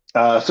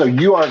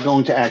you are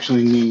going to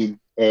actually need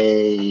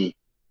an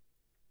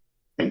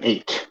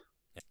 8.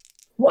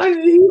 Why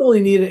did he only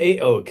need an 8?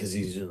 Oh, because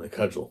he's using the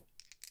cudgel.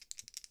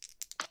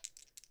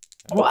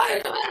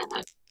 What?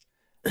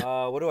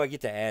 What do I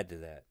get to add to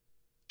that?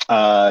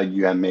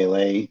 You have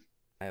melee.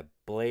 I have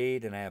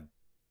blade and I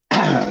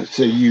have.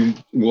 So you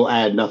will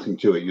add nothing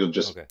to it.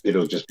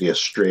 It'll just be a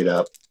straight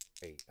up.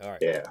 All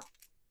right. Yeah.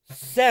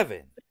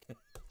 7.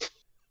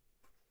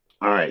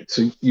 All right.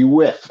 So you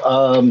whiff.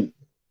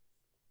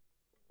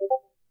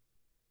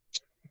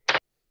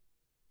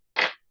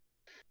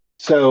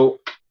 So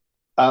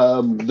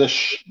the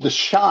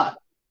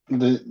shot,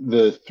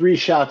 the 3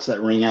 shots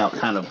that ring out,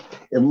 kind of,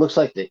 it looks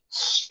like it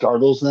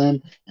startles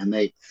them, and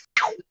they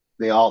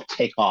all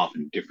take off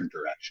in different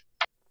directions.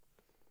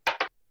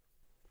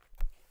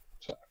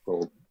 So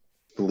they'll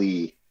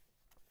flee,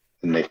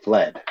 and they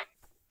fled.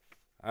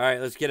 All right,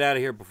 let's get out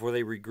of here before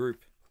they regroup.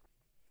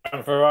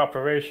 Time for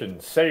Operation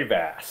Save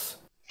Ass.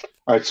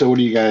 All right. So what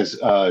are you guys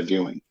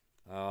doing?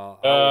 I'll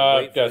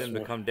wait for them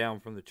to come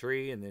down from the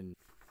tree, and then.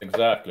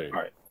 Exactly.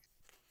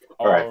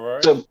 All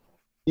right. So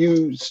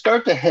you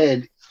start to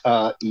head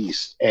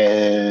east,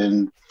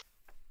 and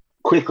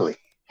quickly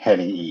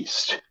heading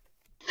east.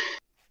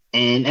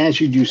 And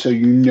as you do so,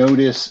 you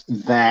notice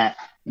that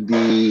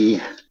the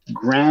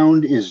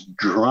ground is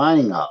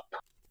drying up.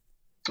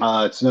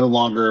 It's no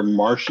longer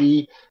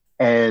marshy,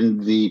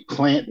 and the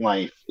plant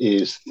life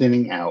is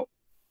thinning out.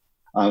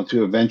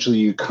 To eventually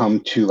you come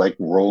to like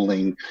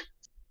rolling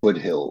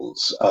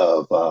foothills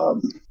of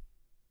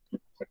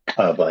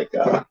like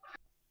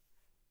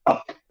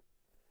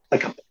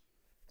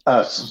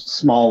a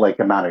small like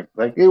amount of,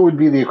 like, it would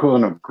be the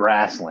equivalent of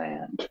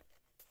grassland.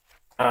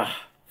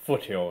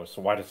 Foothills.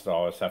 Why does it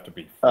always have to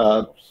be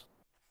foothills?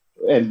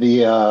 And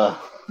the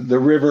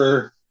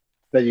river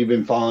that you've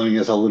been following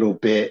is a little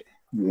bit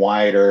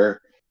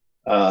wider,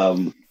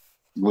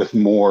 with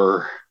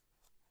more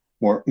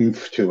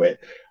oomph to it.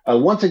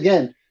 Once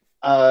again,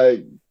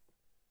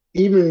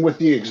 even with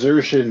the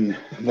exertion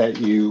that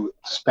you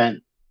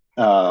spent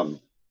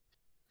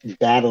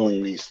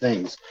battling these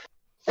things,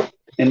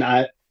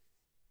 and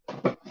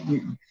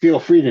you feel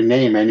free to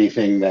name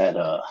anything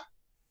that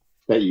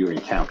you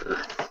encounter.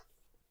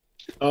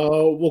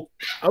 Well,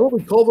 I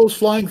would call those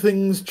flying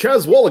things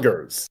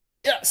Chazwalligers.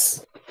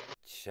 Yes.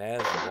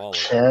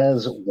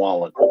 Chazwalligers.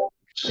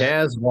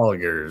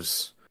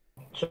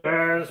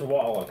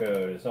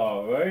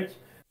 All right.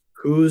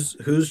 Who's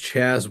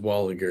Chaz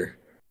Walliger?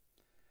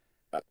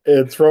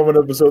 It's from an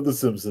episode of The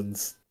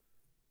Simpsons.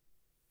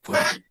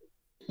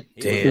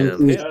 Damn.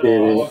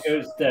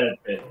 Walliger's dead.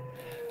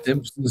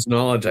 Simpsons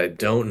knowledge I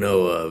don't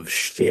know of.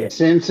 Shit.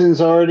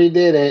 Simpsons already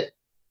did it.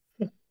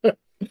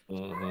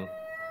 Mm-hmm.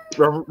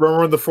 Remember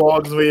when the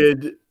frogs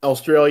made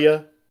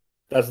Australia?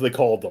 That's what they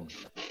called them.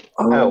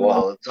 Oh,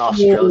 well, it's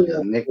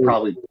Australia. Nick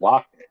probably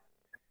blocked it.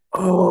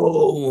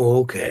 Oh,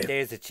 okay.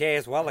 There's a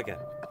Chazwalliger.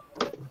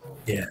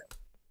 Yeah.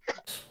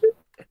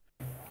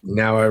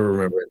 Now I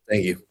remember it.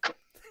 Thank you.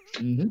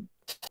 Mm-hmm.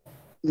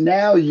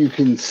 Now you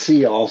can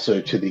see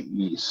also to the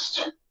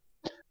east.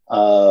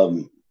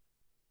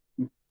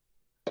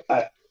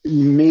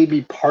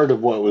 Maybe part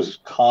of what was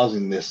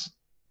causing this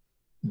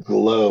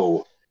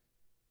glow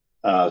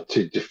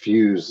to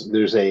diffuse.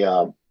 There's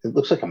it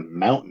looks like a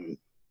mountain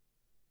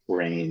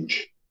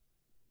range.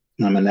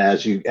 And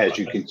as you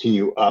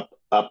continue up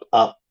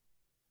the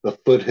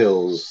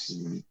foothills,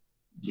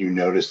 you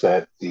notice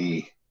that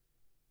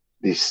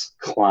this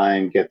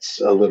climb gets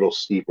a little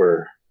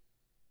steeper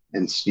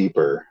and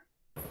steeper.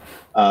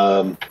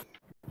 What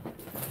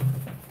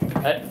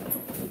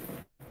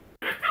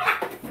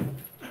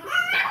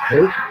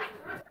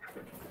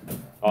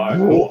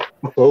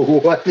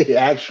the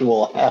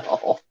actual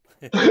hell?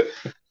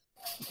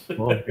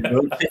 Well,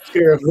 go take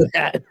care of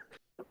that.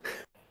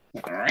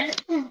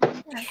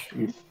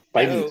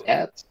 Fighting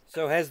cats.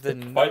 So has the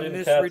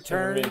numbness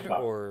returned,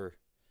 or?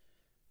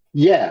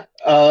 Yeah,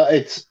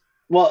 it's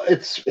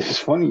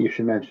funny you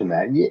should mention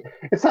that. Yeah,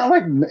 it's not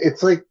like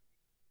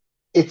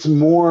it's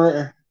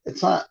more.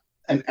 It's not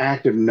an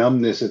act of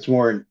numbness. It's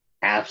more an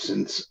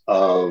absence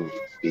of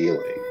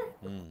feeling.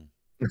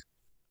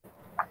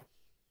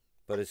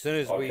 But as soon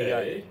as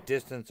we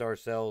distance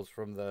ourselves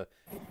from the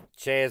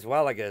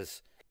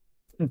Chazwalligers,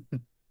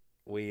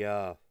 we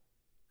Yeah.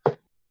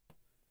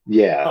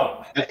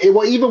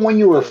 Well, even when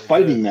you were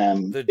fighting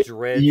them, the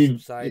dread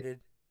subsided.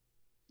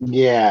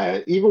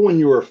 Yeah, even when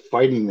you were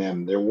fighting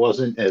them, there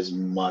wasn't as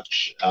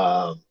much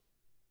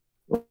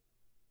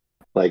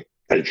like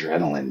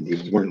adrenaline.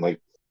 You weren't like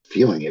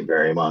feeling it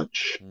very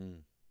much.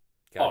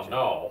 Gotcha. Oh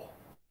no!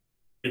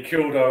 We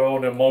killed our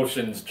own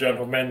emotions,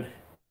 gentlemen.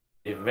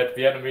 We met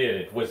the enemy, and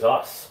it was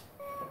us.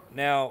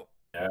 Now.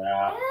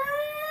 Yeah.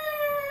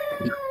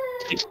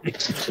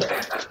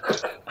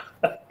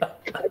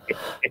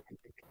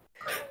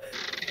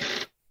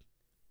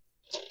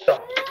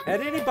 Had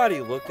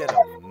anybody looked at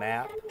a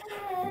map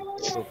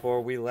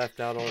before we left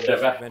out on this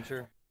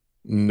adventure?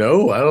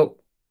 No, I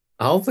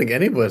don't think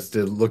any of us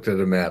looked at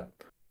a map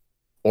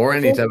or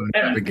any type of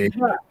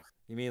navigation.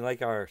 You mean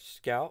like our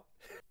scout?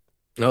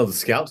 No, the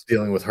scout's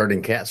dealing with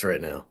herding cats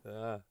right now.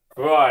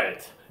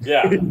 Right.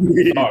 Yeah.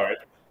 Sorry.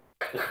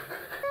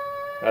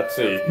 Let's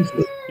see.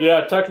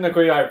 Yeah,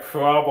 technically I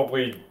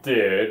probably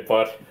did,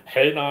 but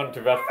hang on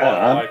to that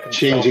thought. I'm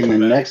changing the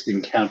next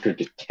encounter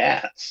to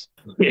cats.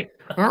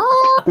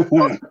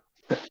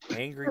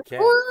 Angry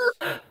cats.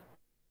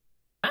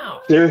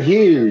 Ow. They're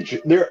huge.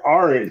 They're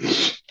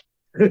orange.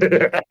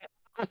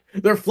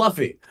 They're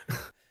fluffy.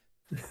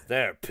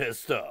 They're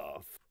pissed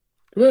off.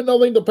 Commit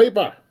nothing to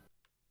paper.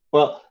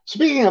 Well,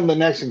 speaking of the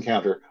next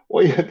encounter,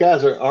 while you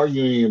guys are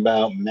arguing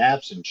about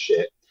maps and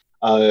shit,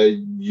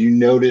 you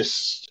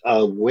notice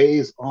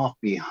ways off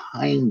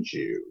behind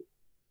you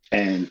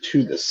and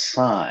to the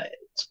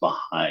sides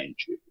behind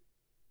you.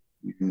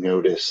 You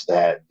notice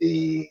that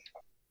the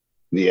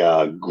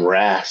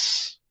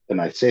grass, and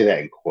I say that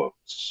in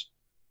quotes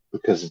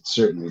because it's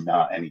certainly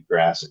not any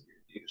grass that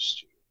you're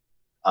used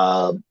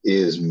to,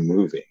 is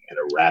moving at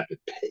a rapid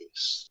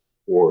pace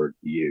toward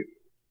you.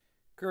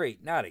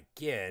 Great, not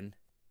again.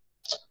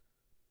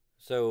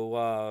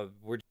 So,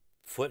 we're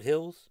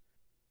foothills?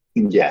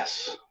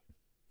 Yes.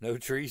 No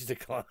trees to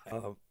climb.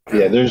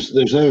 Yeah, there's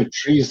no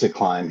trees to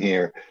climb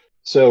here.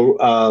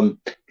 So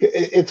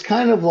it's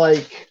kind of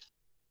like,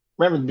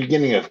 remember the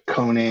beginning of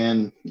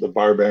Conan the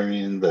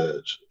Barbarian,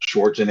 the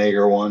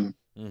Schwarzenegger one?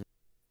 Mhm.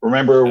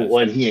 Remember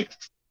when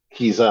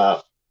he's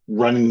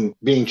running,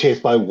 being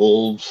chased by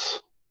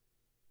wolves?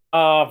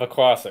 The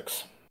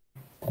classics.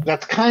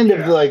 That's kind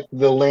of like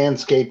the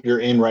landscape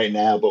you're in right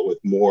now, but with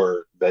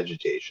more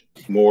vegetation,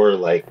 more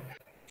like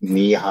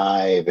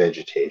knee-high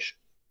vegetation.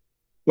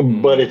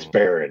 But it's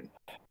barren,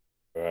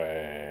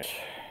 Right.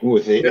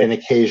 with an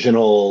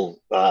occasional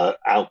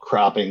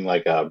outcropping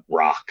like a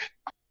rock.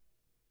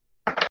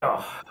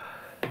 Oh,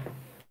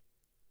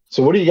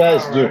 So what are you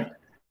guys All doing?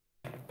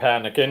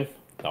 panicking?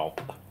 No.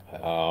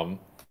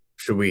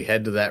 Should we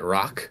head to that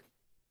rock?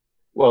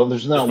 Well,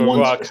 there's not Just a one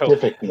rock.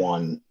 specific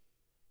one.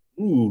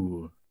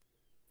 Ooh.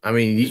 I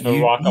mean, Is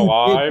the rock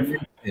alive?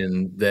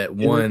 In that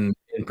one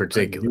in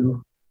particular.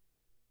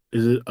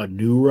 Is it a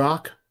new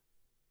rock?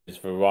 Is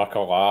the rock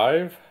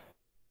alive?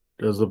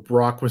 Does the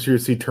rock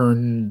mysteriously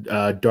turn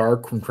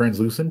dark from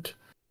translucent?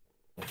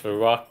 Is the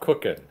rock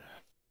cooking?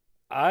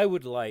 I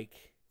would like...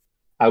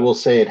 I will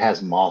say it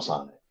has moss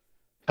on it.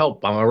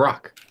 Help, I'm a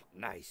rock.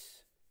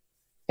 Nice.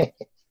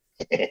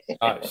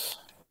 Nice.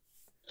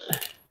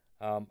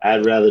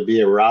 I'd rather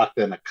be a rock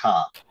than a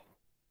cop.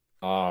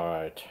 All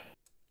right.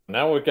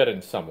 Now we're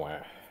getting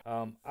somewhere.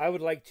 I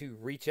would like to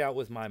reach out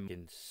with my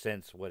and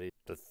sense what is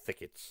the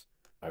thickets.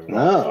 I rock,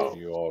 No.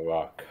 you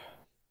rock.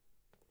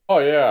 Oh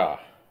yeah.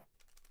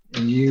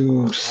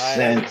 You I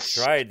haven't sense.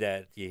 tried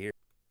that, you hear?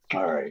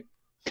 All right.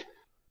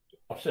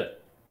 Oh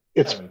shit.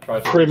 It's I haven't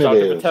tried to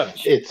primitive.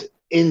 attempt. It's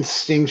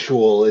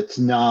instinctual. It's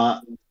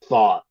not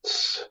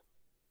thoughts.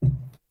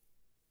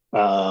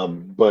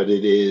 But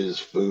it is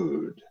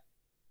food.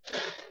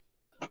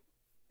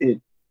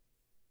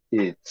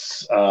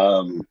 It's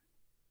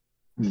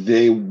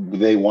they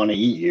want to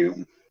eat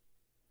you.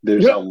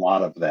 There's a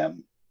lot of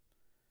them.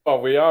 Oh,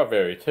 we are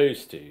very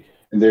tasty.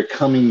 And they're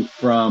coming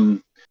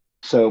from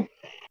so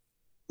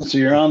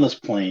you're on this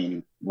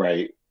plane,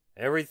 right?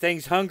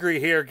 Everything's hungry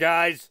here,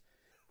 guys.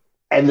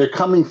 And they're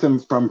coming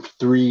from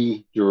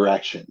three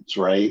directions,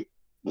 right?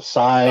 The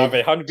side. Are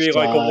they hungry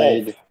like a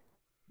wolf?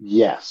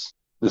 Yes.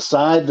 The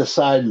side,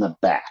 and the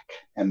back.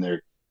 And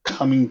they're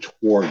coming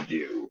toward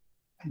you.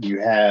 You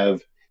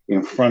have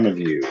in front of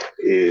you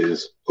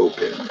is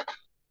open.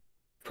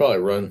 Probably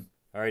run.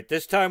 All right,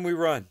 this time we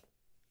run.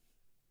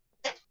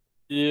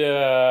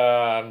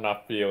 Yeah, I'm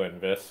not feeling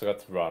this.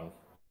 Let's run.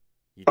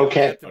 You don't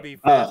Okay. have to be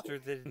faster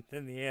than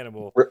the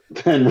animal.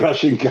 Than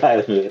Russian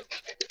guy.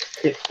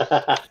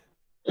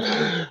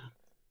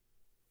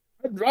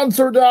 Advance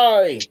or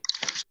die.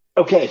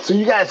 Okay, so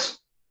you guys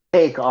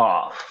take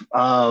off.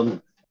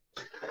 Now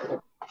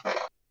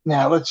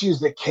let's use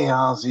the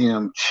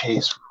Chaosium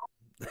chase.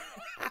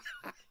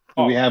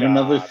 Do we have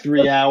another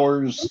 3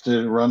 hours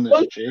to run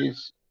this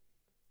chase?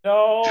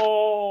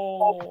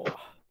 No.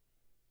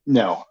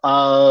 No.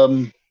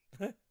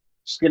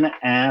 Just gonna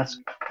ask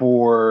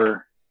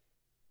for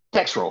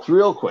dex rolls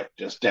real quick.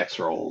 Just dex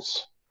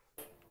rolls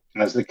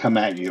as they come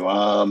at you.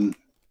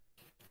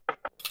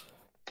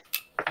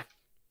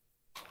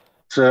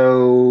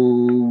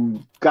 So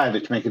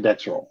Guyvich, make a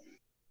dex roll.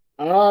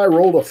 I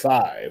rolled a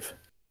 5.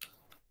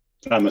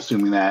 I'm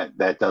assuming that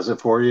does it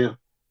for you.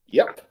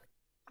 Yep.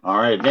 All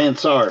right,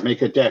 Vansar,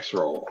 make a dex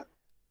roll.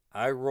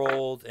 I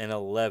rolled an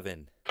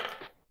 11.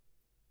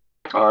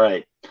 All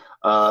right.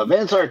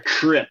 Vansar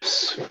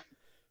trips,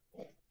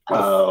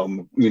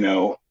 on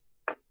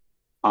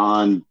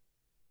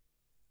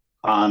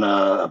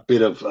a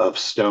bit of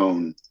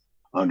stone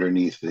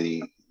underneath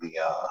the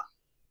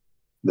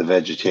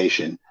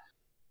vegetation.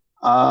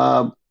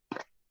 Hull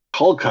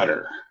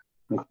Cutter,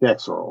 make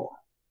dex roll.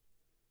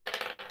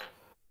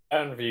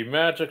 And the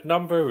magic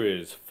number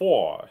is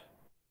 4.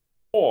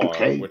 4,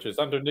 Okay. which is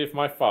underneath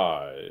my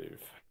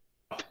 5.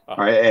 All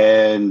right,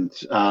 and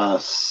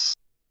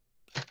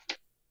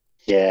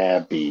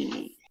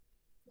Scabby.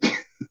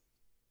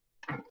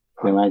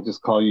 Can I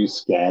just call you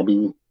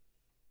Scabby?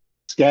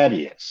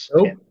 Scabious.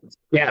 Nope.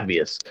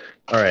 Scabious.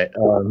 All right.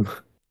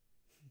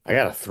 I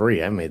got a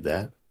 3. I made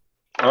that.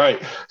 All right.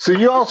 So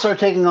you all start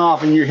taking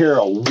off, and you hear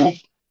a whoop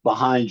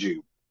behind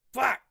you.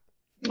 Fuck!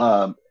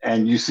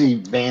 and you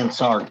see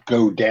Vansar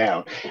go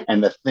down,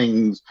 and the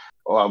things,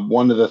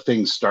 one of the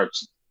things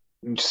starts.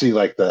 You see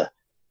like the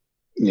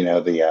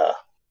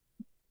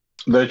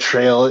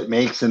trail it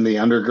makes in the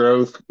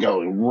undergrowth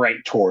going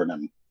right toward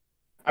him.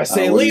 I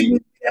say, leave. We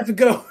have to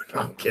go.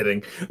 No, I'm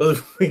kidding.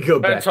 We go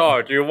back.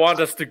 Vansar, do you want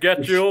us to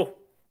get you?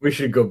 We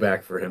should go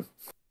back for him.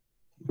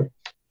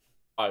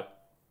 I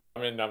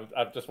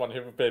just want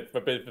to hear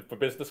for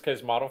business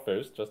case model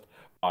first. Just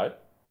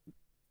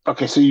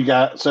Okay,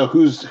 so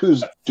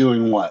who's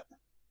doing what?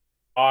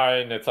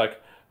 Fine. It's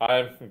like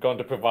I'm going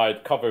to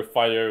provide cover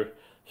fire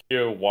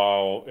here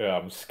while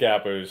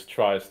Scabbers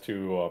tries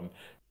to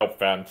help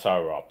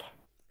Vansar up.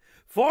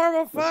 Form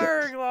a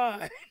firing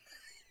line.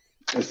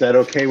 Is that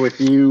okay with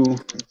you,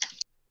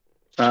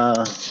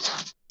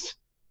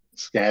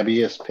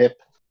 Scabbius Pip?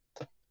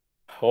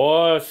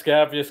 Or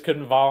Scabbius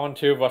couldn't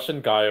volunteer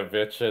Russian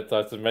Guyovich. It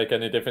doesn't make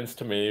any difference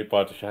to me,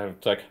 but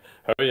it's like,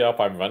 hurry up,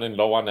 I'm running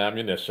low on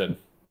ammunition.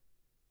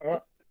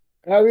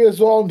 Scabbius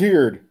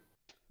volunteered.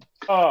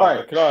 All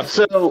right,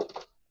 so,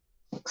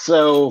 what's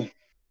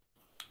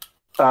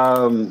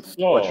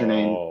your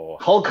name?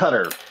 Hull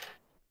Cutter.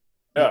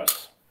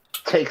 Yes.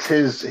 Takes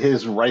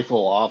his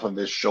rifle off of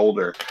his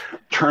shoulder,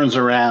 turns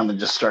around, and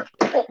just starts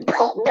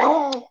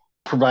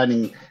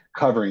providing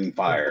covering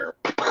fire.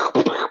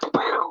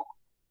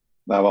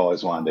 I've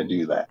always wanted to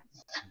do that.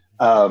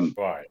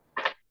 Right.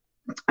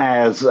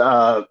 As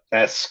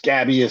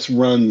Scabbius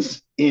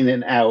runs in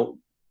and out,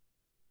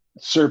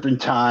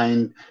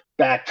 serpentine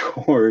back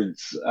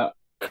towards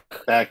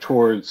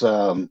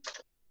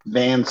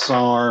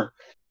Vansar.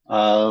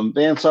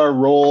 Vansar,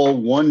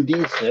 roll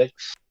 1d6.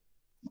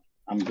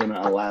 I'm going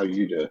to allow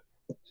you to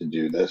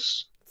do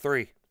this.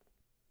 3.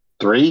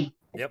 3?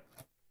 Yep.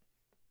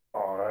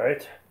 All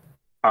right.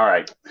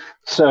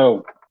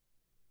 So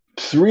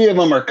 3 of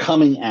them are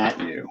coming at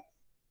you.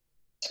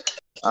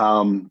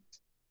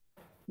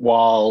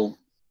 While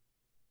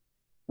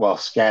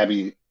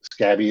Scabbius,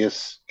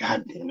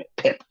 God damn it,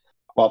 Pip.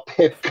 While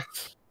Pip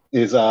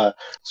is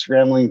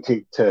scrambling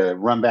to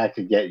run back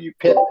to get you.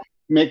 Pip,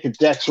 make a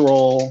dex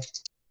roll.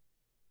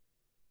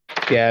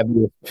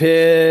 Scabbius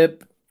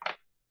Pip.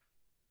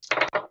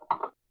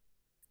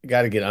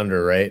 Got to get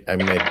under, right? I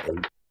made.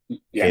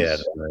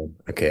 Yes. Yeah.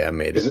 Okay, I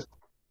made it.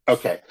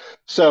 Okay,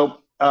 so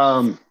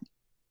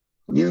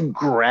you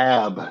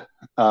grab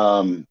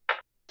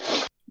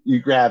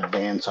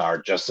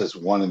Vansar just as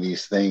one of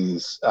these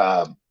things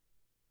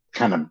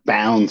kind of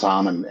bounds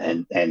on him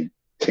and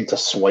takes a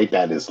swipe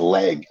at his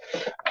leg,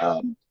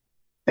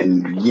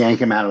 and yank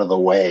him out of the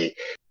way.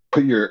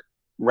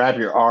 Wrap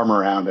your arm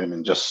around him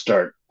and just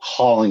start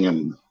hauling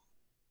him,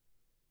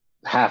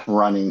 half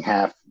running,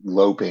 half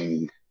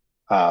loping,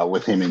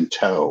 with him in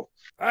tow.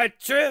 I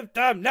tripped.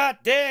 I'm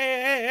not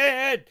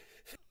dead.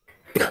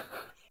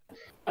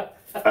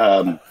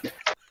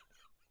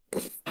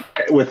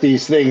 With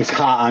these things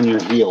hot on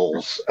your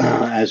heels,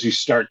 as you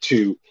start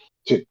to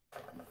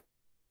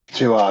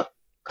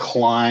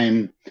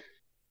climb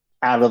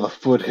out of the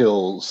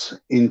foothills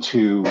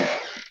into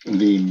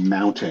the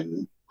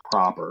mountain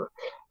proper.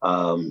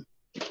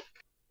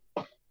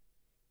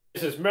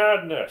 This is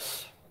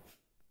madness.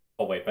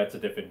 Oh wait, that's a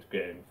different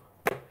game.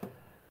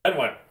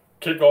 Anyway,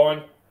 keep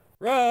going.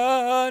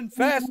 Run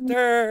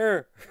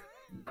faster.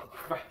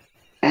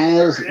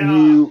 As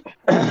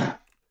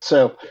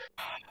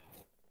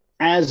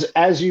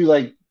you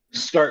like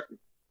start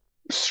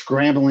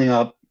scrambling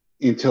up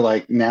into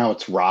like, now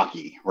it's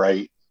rocky,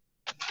 right?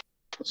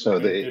 So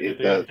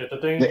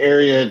the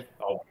area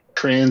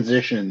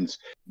transitions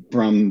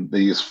from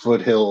these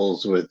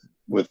foothills with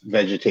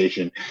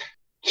vegetation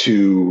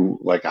to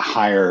like a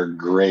higher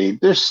grade.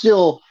 There's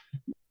still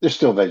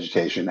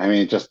vegetation. I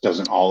mean, it just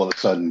doesn't all of a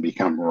sudden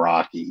become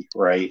rocky,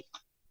 right?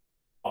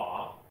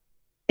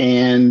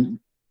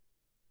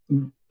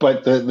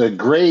 But the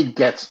grade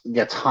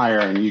gets higher,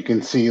 and you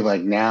can see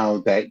like now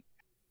that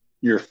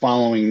you're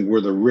following where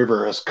the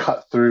river has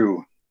cut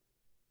through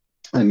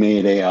and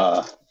made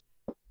a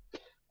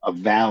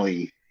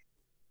valley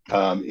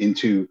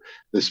into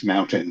this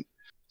mountain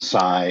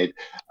side.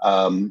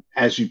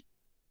 As you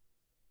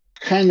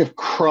kind of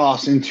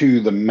cross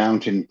into the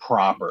mountain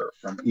proper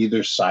from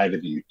either side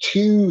of you,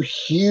 2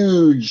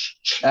 huge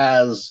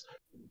Chaz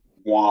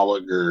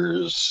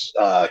Wallagers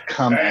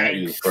come at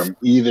you from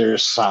either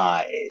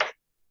side,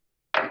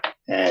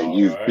 and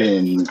you've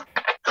been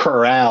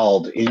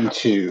corralled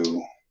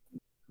into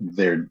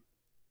their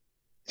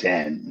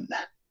den.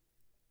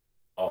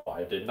 Oh,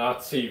 I did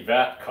not see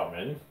that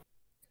coming.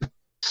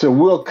 So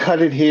we'll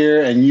cut it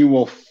here, and you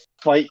will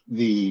fight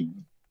the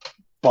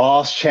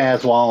boss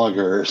Chaz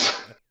Wallagers.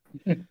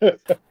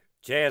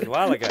 Chaz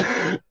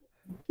Wallaga.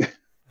 Yeah,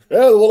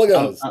 the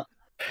Wallagas.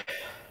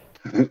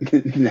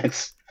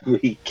 Next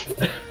week.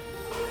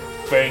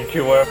 Thank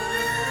you,